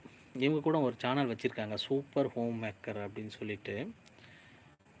சத்யா, இவங்க கூட ஒரு சேனல் வச்சுருக்காங்க, சூப்பர் ஹோம் மேக்கர் அப்படின்னு சொல்லிட்டு,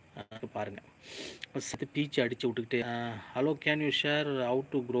 பாருங்கள். சத்து பீச்சு அடித்து விட்டுக்கிட்டு. Hello, can you share how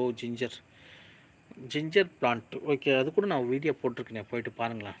to grow ginger plant? Okay, அது கூட நான் வீடியோ போட்டிருக்கேன், போயிட்டு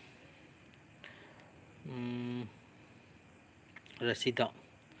பாருங்களேன். ரசிதா,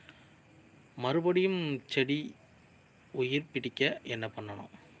 மறுபடியும் செடி உயிர் பிடிக்க என்ன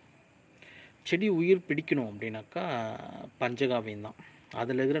பண்ணணும்? செடி உயிர் பிடிக்கணும் அப்படின்னாக்கா பஞ்சகாவியம் தான்.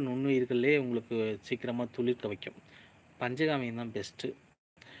 அதில் இருக்கிற நுண்ணுயிர்களே உங்களுக்கு சீக்கிரமாக துளிர்க்க வைக்கும். பஞ்சகாவியம் தான் பெஸ்ட்டு,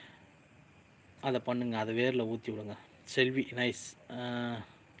 அதை பண்ணுங்கள், அதை வேரில் ஊற்றி விடுங்க. செல்வி, நைஸ்.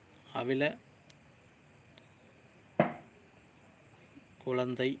 அவில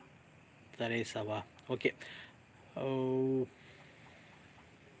குழந்தை தரேசாவா? Okay.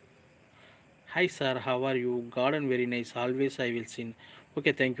 Hi sir, how are you? Garden very nice, always I will scene.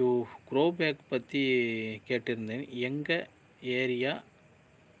 Okay, thank you. Grow bag பற்றி கேட்டிருந்தேன், எங்கள் ஏரியா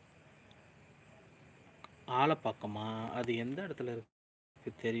ஆலப்பாக்கமா? அது எந்த இடத்துல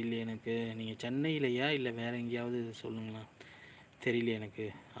இருக்குது தெரியல எனக்கு. நீங்கள் சென்னையிலையா இல்லை வேறு எங்கேயாவது சொல்லுங்களேன், தெரியல எனக்கு.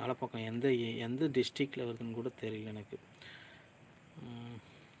 ஆலப்பாக்கம் எந்த டிஸ்ட்ரிக்டில் வருதுன்னு கூட தெரியல எனக்கு.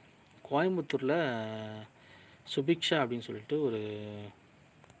 கோயம்புத்தூரில் சுபிக்ஷா அப்படின்னு சொல்லிட்டு ஒரு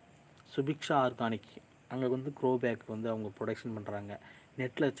சுபிக்ஷா ஆர்கானிக், அங்கே வந்து க்ரோ பேக் வந்து அவங்க ப்ரொடக்ஷன் பண்ணுறாங்க.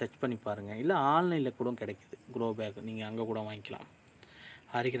 நெட்டில் சர்ச் பண்ணி பாருங்கள், இல்லை ஆன்லைனில் கூட கிடைக்குது க்ரோ பேக், நீங்கள் அங்கே கூட வாங்கிக்கலாம்.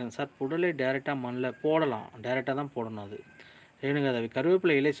 ஹரிக்கிறேன் சார், புடலை டேரெக்டாக மண்ணில் போடலாம், டேரெக்டாக தான் போடணும். அது ரேணுகாதவி,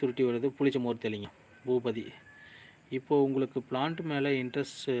 கருவேப்பிலை இலை சுருட்டி வருது, புளிச்ச மோர் தெளிங்க. பூபதி, இப்போது உங்களுக்கு பிளான்ட் மேலே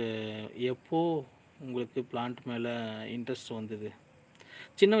எப்போது உங்களுக்கு பிளான்ட் மேலே இன்ட்ரெஸ்ட் வந்தது?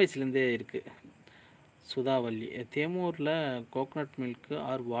 சின்ன வயசுலேருந்தே இருக்குது. Sudhavalli, தேமூரில் coconut milk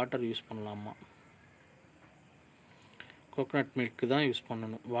R water use பண்ணலாமா? கோகோனட் மில்க்கு தான் யூஸ்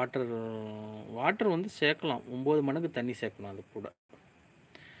பண்ணணும். வாட்டர் வந்து சேர்க்கலாம். 9 மடங்கு தண்ணி சேர்க்கணும் அது கூட.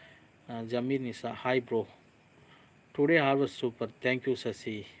 ஜமீர் நிசா, hi bro, today harvest super, thank you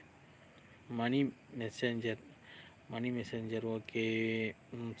Sasi. மணி மெசேஞ்சர் ஓகே.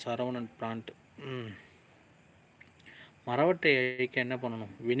 சரவணன் பிளான்ட். மரவட்டை அழிக்க என்ன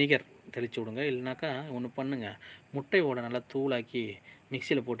பண்ணணும்? வினிகர் தெளித்து விடுங்க. இல்லைனாக்கா ஒன்று பண்ணுங்கள், முட்டையோட நல்லா தூளாக்கி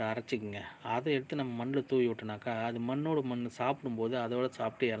மிக்சியில் போட்டு அரைச்சிக்குங்க. அதை எடுத்து நம்ம மண்ணில் தூவி விட்டோனாக்கா அது மண்ணோட மண் சாப்பிடும்போது அதோட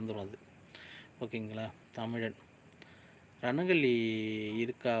சாப்பிட்டு இறந்துடும் அது. ஓகேங்களா? தமிழன், ரணங்கல்லி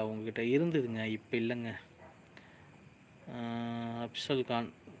இருக்கா உங்ககிட்ட? இருந்ததுங்க, இப்போ இல்லைங்க. அப்சல் கான்,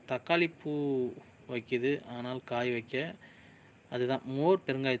 தக்காளி பூ வைக்குது ஆனால் காய் வைக்க அதுதான் மோர்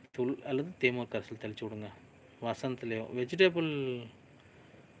பெருங்காயத்தூள் அல்லது தேமோர் கரைசல் தெளித்து விடுங்க. வசந்த்லேயோ வெஜிடபிள்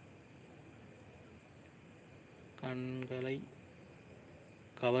கண்களை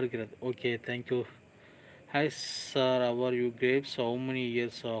கவர்கிறது. Okay, thank you. Hi sir, our you grapes how many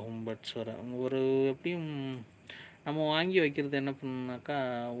years ஆகும்? பட் சார் ஒரு எப்படியும் நம்ம வாங்கி வைக்கிறது என்ன பண்ணாக்கா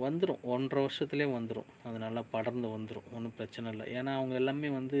வந்துடும், 1.5 வருஷத்துலேயே வந்துடும். அது நல்லா படர்ந்து வந்துடும், ஒன்றும் பிரச்சனை இல்லை. ஏன்னா அவங்க எல்லாமே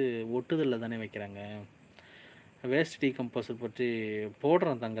வந்து ஒட்டுதலில் தானே வைக்கிறாங்க. வேஸ்ட் டீகம்போசர் பற்றி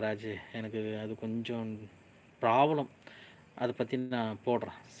போடுறேன் தங்கராஜ், எனக்கு அது கொஞ்சம் ப்ராப்ளம், அதை பற்றி நான்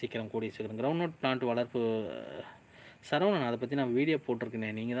போடுறேன் சீக்கிரம், கூடிய சீக்கிரம். கிரவுண்ட் நோட் பிளான்ட் வளர்ப்பு சரவணன், அதை பற்றி நான் வீடியோ போட்டிருக்கேனே,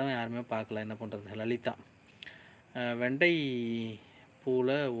 நீங்கள் தான் யாருமே பார்க்கல, என்ன பண்ணுறது. லலிதா, வெண்டை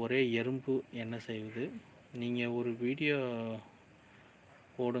பூவில் ஒரே எறும்பு என்ன செய்வது? நீங்கள் ஒரு வீடியோ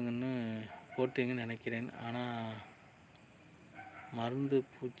போட்டீங்கன்னு நினைக்கிறேன், ஆனால் மருந்து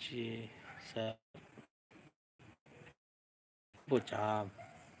பூச்சி சார் போச்சா?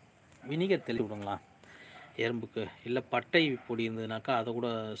 வினிகர் தெளி விடுங்களா எறும்புக்கு, இல்லை பட்டை பொடி இருந்ததுனாக்கா அதை கூட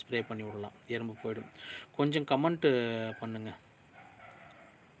ஸ்ப்ரே பண்ணி விடலாம், எறும்பு போயிடும். கொஞ்சம் கமெண்ட்டு பண்ணுங்கள்.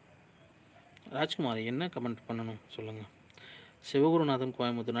 ராஜ்குமார், என்ன கமெண்ட் பண்ணணும் சொல்லுங்கள். சிவகுருநாதன்,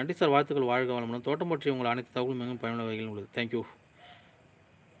 கோயம்புத்தூர், நன்றி சார், வாழ்த்துக்கள், வாழ்க வளமுடன். தோட்டம் பற்றி உங்கள் அனைத்து தகவலும் மிகவும் பயனுள்ள வகையில் உள்ளது, தேங்க்யூ.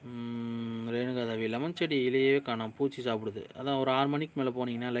 ரேணுகாதேவி, லெமன் செடி இலையே காணாம், பூச்சி சாப்பிடுது. அதான் ஒரு 6 மணிக்கு மேலே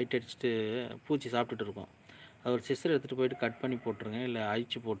போனீங்கன்னா லைட் அடிச்சுட்டு பூச்சி சாப்பிட்டுட்டு இருக்கோம். அது ஒரு சிஸ்டர் எடுத்துகிட்டு போயிட்டு கட் பண்ணி போட்டுருங்க, இல்லை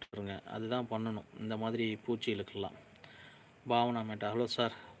அழிச்சு போட்டுருங்க, அதுதான் பண்ணணும் இந்த மாதிரி பூச்சிகளுக்கெல்லாம். பாவனா மேட்டா, hello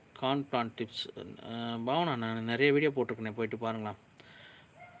sir, corn plant tips. Bhavana, நான் நிறைய வீடியோ போட்டிருக்கேன், போயிட்டு பாருங்களா.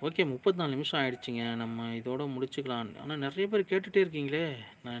 ஓகே, 34 நிமிஷம் ஆகிடுச்சிங்க, நம்ம இதோட முடிச்சுக்கலாம். ஆனால் நிறைய பேர் கேட்டுகிட்டே இருக்கீங்களே,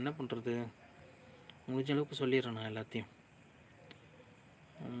 நான் என்ன பண்ணுறது? முடிஞ்ச அளவுக்கு சொல்லிடுறேன் நான் எல்லாத்தையும்.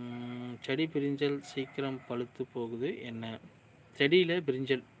 செடி பிரிஞ்சல் சீக்கிரம் பழுத்து போகுது என்ன? செடியில்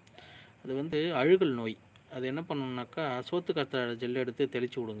பிரிஞ்சல் அது வந்து அழுகல் நோய். அது என்ன பண்ணணுன்னாக்கா சோத்து கத்தாழை ஜெல் எடுத்து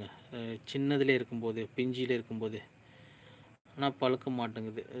தெளித்து விடுங்க, சின்னதிலே இருக்கும்போது, பிஞ்சிலே இருக்கும்போது. ஆனால் பழுக்க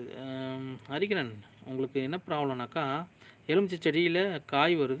மாட்டேங்குது. ஹரிகரன், உங்களுக்கு என்ன ப்ராப்ளம்னாக்கா எலுமிச்சை செடியில்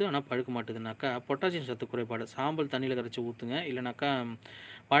காய் வருது ஆனால் பழுக்க மாட்டேதுனாக்கா பொட்டாசியம் சத்து குறைபாடு. சாம்பல் தண்ணியில் கரைச்சி ஊற்றுங்க, இல்லைனாக்கா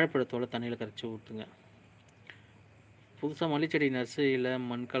வாழைப்பழத்தோட தண்ணியில் கரைச்சி ஊற்றுங்க. புதுசாக மல்லிச்செடி நர்சரியில்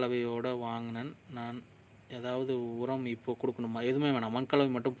மண்கலவையோடு வாங்கினேன் நான், ஏதாவது உரம் இப்போ கொடுக்கணுமா? எதுவுமே வேணாம்,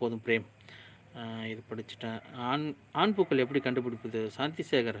 மண்கலவை மட்டும் போதும் பிரேம். இது படிச்சுட்டேன். ஆண் பூக்கள் எப்படி கண்டுபிடிப்பது? சாந்தி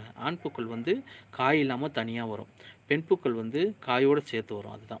சேகர், ஆண் பூக்கள் வந்து காய் இல்லாமல் தனியாக வரும், பெண் பூக்கள் வந்து காயோடு சேர்த்து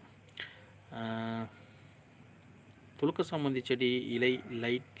வரும், அதுதான். துளுக்க சம்பந்தி செடி இலை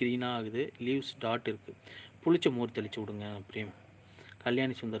லைட் க்ரீனாக ஆகுது, லீவ்ஸ் டாட் இருக்குது, புளிச்ச மோர் தெளித்து விடுங்க frame.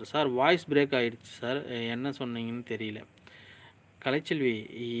 Kalyani Sundar, sir voice break ஆகிடுச்சு சார், என்ன சொன்னீங்கன்னு தெரியல. கலைச்செல்வி,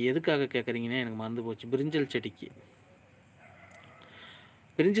 எதுக்காக கேட்குறீங்கன்னு எனக்கு மறந்து போச்சு.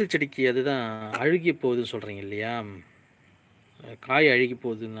 பிரிஞ்சல் செடிக்கு அதுதான் அழுகி போகுதுன்னு சொல்கிறீங்க இல்லையா, காய் அழுகி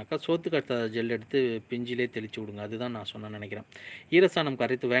போகுதுனாக்கா சோத்து கத்த ஜெல் எடுத்து பிஞ்சிலே தெளித்து விடுங்க, அதுதான் நான் சொன்னேன்னு நினைக்கிறேன். ஈரசானம்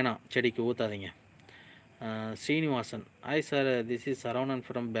கரைத்து வேணாம், செடிக்கு ஊற்றாதீங்க. Srinivasan, hi sir, this is Saravanan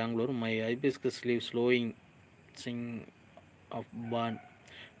from Bangalore, my hibiscus leave slowing Singh of born,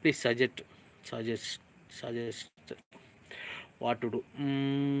 please suggest what to two.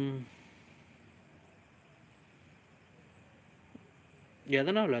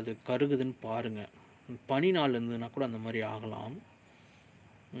 எதனால் அது கருகுதுன்னு பாருங்கள். பனி நாள் இருந்ததுன்னா கூட அந்த மாதிரி ஆகலாம்.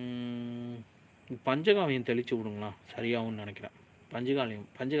 பஞ்சகாவியம் தெளித்து விடுங்களா, சரியாகும்னு நினைக்கிறேன்.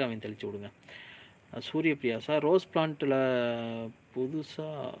 பஞ்சகாவியம் தெளித்து விடுங்க. சூரியபிரியா, சார் ரோஸ் பிளான்ட்டில்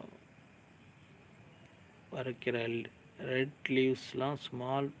புதுசாக வரைக்கிற ரெட் லீவ்ஸ்லாம்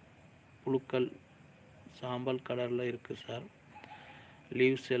ஸ்மால் புழுக்கள் சாம்பல் கலரில் இருக்குது சார்,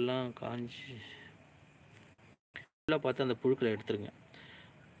 லீவ்ஸ் எல்லாம் காஞ்சி எல்லாம் பார்த்து அந்த புழுக்களை எடுத்துருங்க.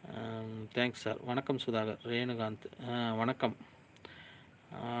 Thanks sir. வணக்கம் சுதாகர். ரேணுகாந்த், வணக்கம்.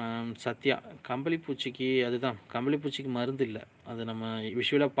 சத்யா, கம்பளிப்பூச்சிக்கு அதுதான், கம்பளிப்பூச்சிக்கு மருந்து இல்லை, அது நம்ம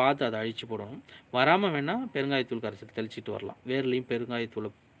விஷுவலாக பார்த்து அதை அழித்து போடணும். வராமல் வேணால் பெருங்காயத்தூள் கரைசல் தெளிச்சிட்டு வரலாம், வேர்லேயும்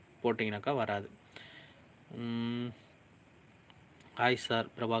பெருங்காயத்தூளை போட்டிங்கனாக்கா வராது. Hi sir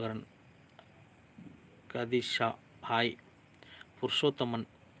Prabhakaran. கதிஷா hi. Purushothaman,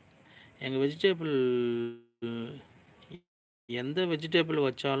 எங்கள் வெஜிடபிள் எந்த வெஜிடபிள்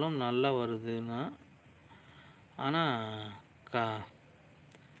வச்சாலும் நல்லா வருதுன்னா, ஆனால் க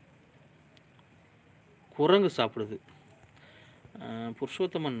குரங்கு சாப்பிடுது.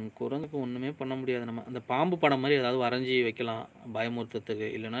 புருஷோத்தமன், குரங்குக்கு ஒன்றுமே பண்ண முடியாது. நம்ம அந்த பாம்பு படம் மாதிரி ஏதாவது வரைஞ்சி வைக்கலாம் பயமுறுத்தத்துக்கு,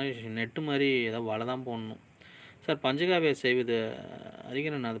 இல்லைனா நெட்டு மாதிரி ஏதாவது வலை தான் போடணும். சார் பஞ்சகாவிய செய்வது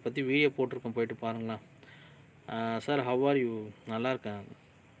அறிகிறேன், அதை பற்றி வீடியோ போட்டிருக்கோம், போயிட்டு பாருங்களேன். Sir how are you? நல்லா இருக்கேன்.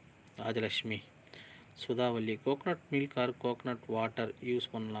 Rajalakshmi. Sudhavalli, coconut milk R coconut water use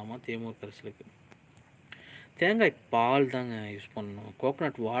பண்ணலாமா தேமூர் கரைசலுக்கு? தேங்காய் பால் தாங்க யூஸ் பண்ணணும்,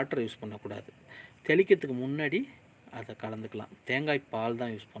 கோகனட் வாட்டர் யூஸ் பண்ணக்கூடாது. தெளிக்கிறதுக்கு முன்னாடி அதை கலந்துக்கலாம். தேங்காய் பால்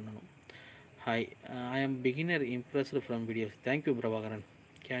தான் யூஸ் பண்ணணும். ஹாய், ஐ ஆம் beginner impressed from videos. Thank you Prabhakaran.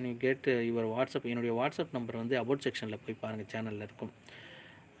 Can you get your WhatsApp? என்னுடைய வாட்ஸ்அப் நம்பர் வந்து அபவுட் செக்ஷனில் போய் பாருங்கள், சேனலில் இருக்கும்.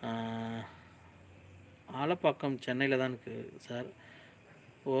 ஆலப்பாக்கம் சென்னையில் தான் இருக்குது சார்.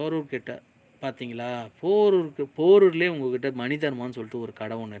 போரூர் கிட்ட பார்த்தீங்களா? போரூர்லேயே உங்கள்கிட்ட மணிதர்மான்னு சொல்லிட்டு ஒரு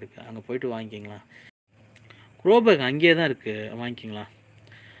கடை ஒன்று இருக்குது, அங்கே போய்ட்டு வாங்கிக்கிங்களா. க்ரோபேக் அங்கேயே தான் இருக்குது, வாங்கிக்கிங்களா.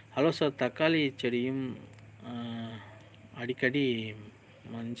 ஹலோ சார், தக்காளி செடியும் அடிக்கடி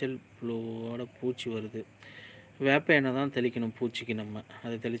மஞ்சள் புழுவோட பூச்சி வருது, வேப்ப எண்ணெய் தான் தெளிக்கணும் பூச்சிக்கு, நம்ம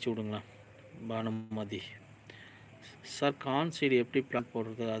அதை தெளித்து விடுங்களா. பானுமதி சார், கார்ன் சீடு எப்படி பிளான்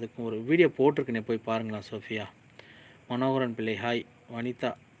போடுறது? அதுக்கு ஒரு வீடியோ போட்டிருக்கேனே, போய் பாருங்களா. சோஃபியா. மனோகரன் பிள்ளை ஹாய்.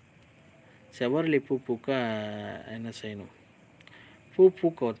 வனிதா, செவ்வரளி பூ பூக்க என்ன செய்யணும்?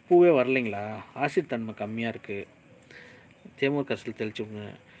 பூவே வரலைங்களா? ஆசிட் தன்மை கம்மியாக இருக்குது, தேமூர் கரைசல் தெளிச்சு விடுங்க.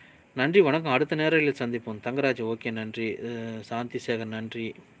 நன்றி, வணக்கம். அடுத்த நேரில் சந்திப்போம். தங்கராஜ் ஓகே, நன்றி. சாந்தி சேகர் நன்றி.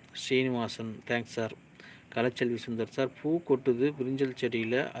 Srinivasan thanks sir. Kalaiselvi Sundar sir, பூ கொட்டுது பிரிஞ்சல்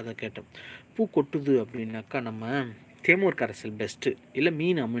செடியில், அதை கேட்டேன். பூ கொட்டுது அப்படின்னாக்கா நம்ம தேமூர் கரைசல் பெஸ்ட்டு, இல்லை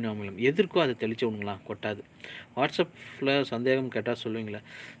மீன் அமினோ அமிலம் எதிர்க்கோ அதை தெளித்து விடுங்களா, கொட்டாது. வாட்ஸ்அப்பில் சந்தேகம் கேட்டால் சொல்லுவீங்களா?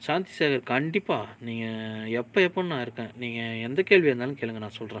 சாந்தி சேகர், கண்டிப்பாக நீங்கள் எப்போன்னு நான் இருக்கேன், நீங்கள் எந்த கேள்வி இருந்தாலும் கேளுங்க,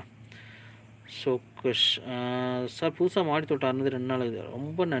 நான் சொல்கிறேன். சோகுஷ் சார், புதுசாக மாடி தோட்டம் ஆனது 2 நாள் ஆகுது,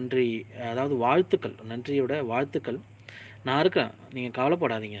 ரொம்ப நன்றி. அதாவது வாழ்த்துக்கள், நன்றியோட வாழ்த்துக்கள். நான் இருக்கேன், நீங்கள்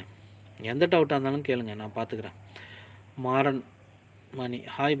கவலைப்படாதீங்க, எந்த டவுட்டாக இருந்தாலும் கேளுங்க, நான் பார்த்துக்கிறேன். மாறன் மணி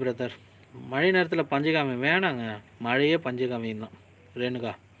ஹாய் பிரதர். மழை நேரத்தில் பஞ்சகாவியம் வேணாங்க, மழையே பஞ்சகாவியம் தான்.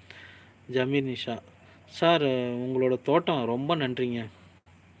 ரேணுகா. ஜமீர் நிஷா சார், உங்களோட தோட்டம் ரொம்ப நன்றிங்க.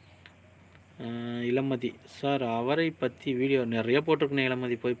 இளமதி சார், அவரை பற்றி வீடியோ நிறைய போட்டிருக்கேன்,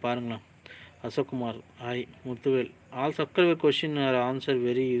 இளமதி போய் பாருங்களேன். Ashokkumar hi. Muthuvel, all subscriber question R answer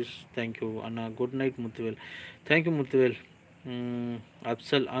very use, thank you அண்ணா. Good night Muthuvel. Thank you Muthuvel.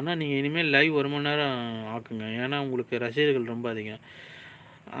 Afzal, ஆனால் நீங்கள் இனிமேல் லைவ் 1 மணி நேரம் ஆக்குங்க, ஏன்னா உங்களுக்கு ரசிகர்கள் ரொம்ப அதிகம்.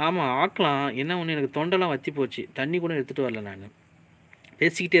 ஆமாம் ஆக்கலாம், என்ன ஒன்று, எனக்கு தொண்டெல்லாம் வற்றி போச்சு, தண்ணி கூட எடுத்துகிட்டு வரல, நான்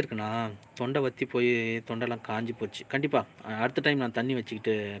பேசிக்கிட்டே இருக்கேண்ணா, தொண்டை வற்றி போய் தொண்டெல்லாம் காஞ்சி போச்சு. கண்டிப்பாக அடுத்த டைம் நான் தண்ணி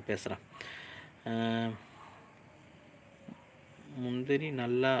வச்சுக்கிட்டு பேசுகிறேன். முந்திரி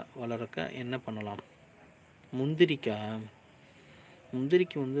நல்லா வளர்க்க என்ன பண்ணலாம்?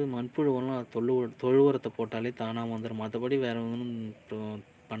 முந்திரிக்கு வந்து மண்புழுவெல்லாம் தொழு உரத்தை போட்டாலே தானாக வந்துடும், மற்றபடி வேறு ஒன்றும்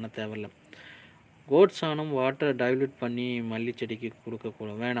பண்ண தேவையில்லை. கோட் சாணம் வாட்டரை டைல்யூட் பண்ணி மல்லி செடிக்கு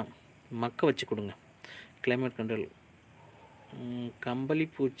கொடுக்கக்கூடாது, வேணாம், மக்க வச்சு கொடுங்க. Climate control. கம்பளி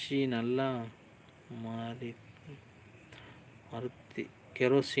பூச்சி நல்லா மருத்தி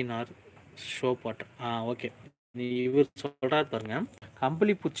kerosene R shop water. Okay, இவர் சொல்கிறாரு பாருங்க,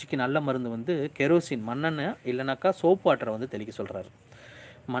 கம்பளி பூச்சிக்கு நல்ல மருந்து வந்து கெரோசின் மண்ணெண்ணெய், இல்லைனாக்கா சோப் வாட்டரை வந்து தெளிக்க சொல்கிறாரு.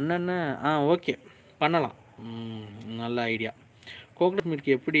 மண்ணெண்ணெய் ஓகே பண்ணலாம், நல்ல ஐடியா. கோகனட் மில்க்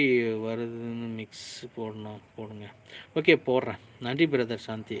எப்படி வருதுன்னு மிக்ஸ் போடுங்க. ஓகே போடுறேன். நன்றி பிரதர்.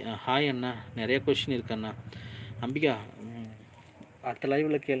 சாந்தி ஹாய் அண்ணா, நிறைய கொஷின் இருக்கு அண்ணா. அம்பிகா, அடுத்த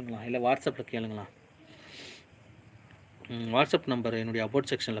லைவில் கேளுங்களா, இல்லை வாட்ஸ்அப்பில் கேளுங்களா. வாட்ஸ்அப் நம்பர் என்னுடைய அபவுட்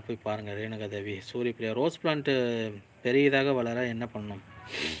செக்ஷனில் போய் பாருங்கள். ரேணுகா தேவி. சூரியபிரியா, ரோஸ் பிளான்ட்டு பெரியதாக வளர என்ன பண்ணணும்?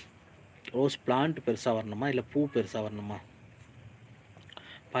 ரோஸ் பிளான்ட் பெருசாக வரணுமா, இல்லை பூ பெருசாக வரணுமா?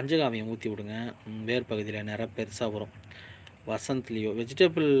 பஞ்சகாவியம் ஊற்றி விடுங்க, வேர் பகுதியில் நிறைய பெருசாக வரும். வசந்த்லியோ,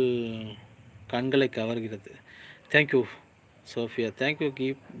 வெஜிடபிள் கண்களை கவர்கிறது. Thank you Sofia. Thank you,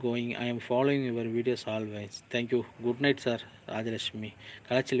 keep going, I am following your videos always. Thank you. Good night sir. Rajalakshmi.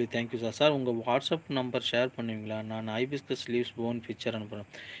 கலாச்செல்வி thank you sir. Sir, உங்கள் வாட்ஸ்அப் நம்பர் ஷேர் பண்ணுவீங்களா? நான் ஹைபிஸ்கஸ் லீவ்ஸ் போன் பிக்சர் அனுப்புகிறேன்,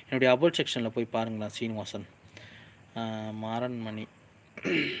 என்னுடைய அபவுட் செக்ஷனில் போய் பாருங்களா. சீனிவாசன். மாறன் மணி,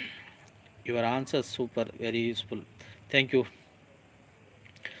 your answer super, very useful, thank you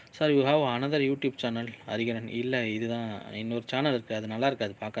sir. You have another YouTube channel? Hariharan, இல்லை, இதுதான் இன்னொரு சேனல் இருக்குது, அது நல்லா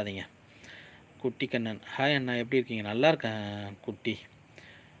இருக்காது, பார்க்காதீங்க. குட்டி கண்ணன் ஹாய் அண்ணா, எப்படி இருக்கீங்க? நல்லா இருக்கேன் குட்டி.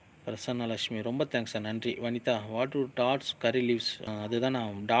 பிரசன்னலட்சுமி ரொம்ப தேங்க்ஸ் சார், நன்றி. வனிதா வாட் டு டாட்ஸ் கறி லீவ்ஸ், அதுதான்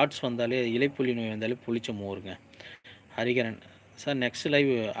நான் டாட்ஸ் வந்தாலே இலைப்புலி நோய் வந்தாலே புளிச்ச மோருங்க. ஹரிகரன் சார் நெக்ஸ்ட்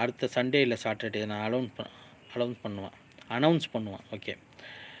லைவ் அடுத்த சண்டே இல்லை சாட்டர்டே நான் அனௌன்ஸ் பண்ணுவேன். ஓகே.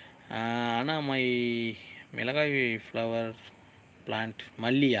 ஆனால் மிளகாய் ஃப்ளவர் பிளான்ட்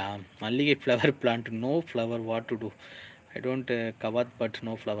மல்லிகை flower plant no flower what to two I don't கவாத் but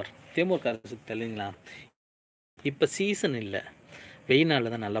no flower. தேமூர் காரசுக்கு தெரியுங்களா, இப்போ சீசன் இல்லை, வெயில்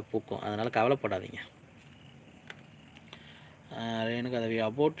நாளில் தான் நல்லா பூக்கும், அதனால் கவலைப்படாதீங்க. எனக்கு அது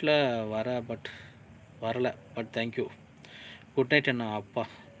அபவுட்டில் வரலை பட் தேங்க்யூ. குட் நைட் அண்ணா. அப்பா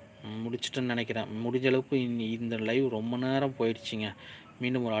முடிச்சிட்டேன்னு நினைக்கிறேன். முடிஞ்ச அளவுக்கு இந்த லைவ் ரொம்ப நேரம் போயிடுச்சிங்க.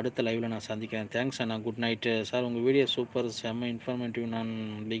 மீண்டும் ஒரு அடுத்த லைவில் நான் சந்திக்கிறேன். தேங்க்ஸ் அண்ணா, குட் நைட்டு சார். உங்கள் வீடியோ சூப்பர், செம்ம இன்ஃபர்மேட்டிவ். நான்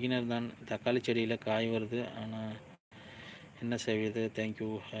பிகினர் தான், தக்காளி செடியில் காய் வருது, ஆனால் என்ன செய்வது. தேங்க்யூ.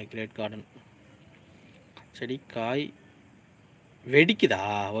 Great garden. செடி காய் வெடிக்குதா?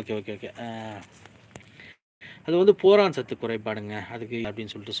 Okay okay okay. அது வந்து போரான் சத்து குறைபாடுங்க, அதுக்கு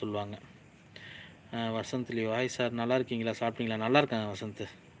அப்படின்னு சொல்லிட்டு சொல்லுவாங்க. வசந்த் லீவ் ஹாய் சார், நல்லா இருக்கீங்களா, சாப்பிட்டீங்களா? நல்லா இருக்கேன் வசந்த்,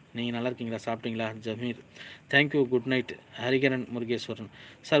 நீங்கள் நல்லா இருக்கீங்களா, சாப்பிட்டீங்களா? Zameer thank you, good night. Hariharan Murugeswaran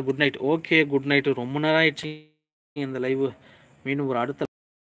sir good night. Okay good night. ரொம்ப நேரம் ஆயிடுச்சு இந்த லைவு. மீண்டும் ஒரு அடுத்த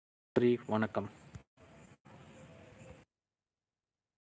வணக்கம்.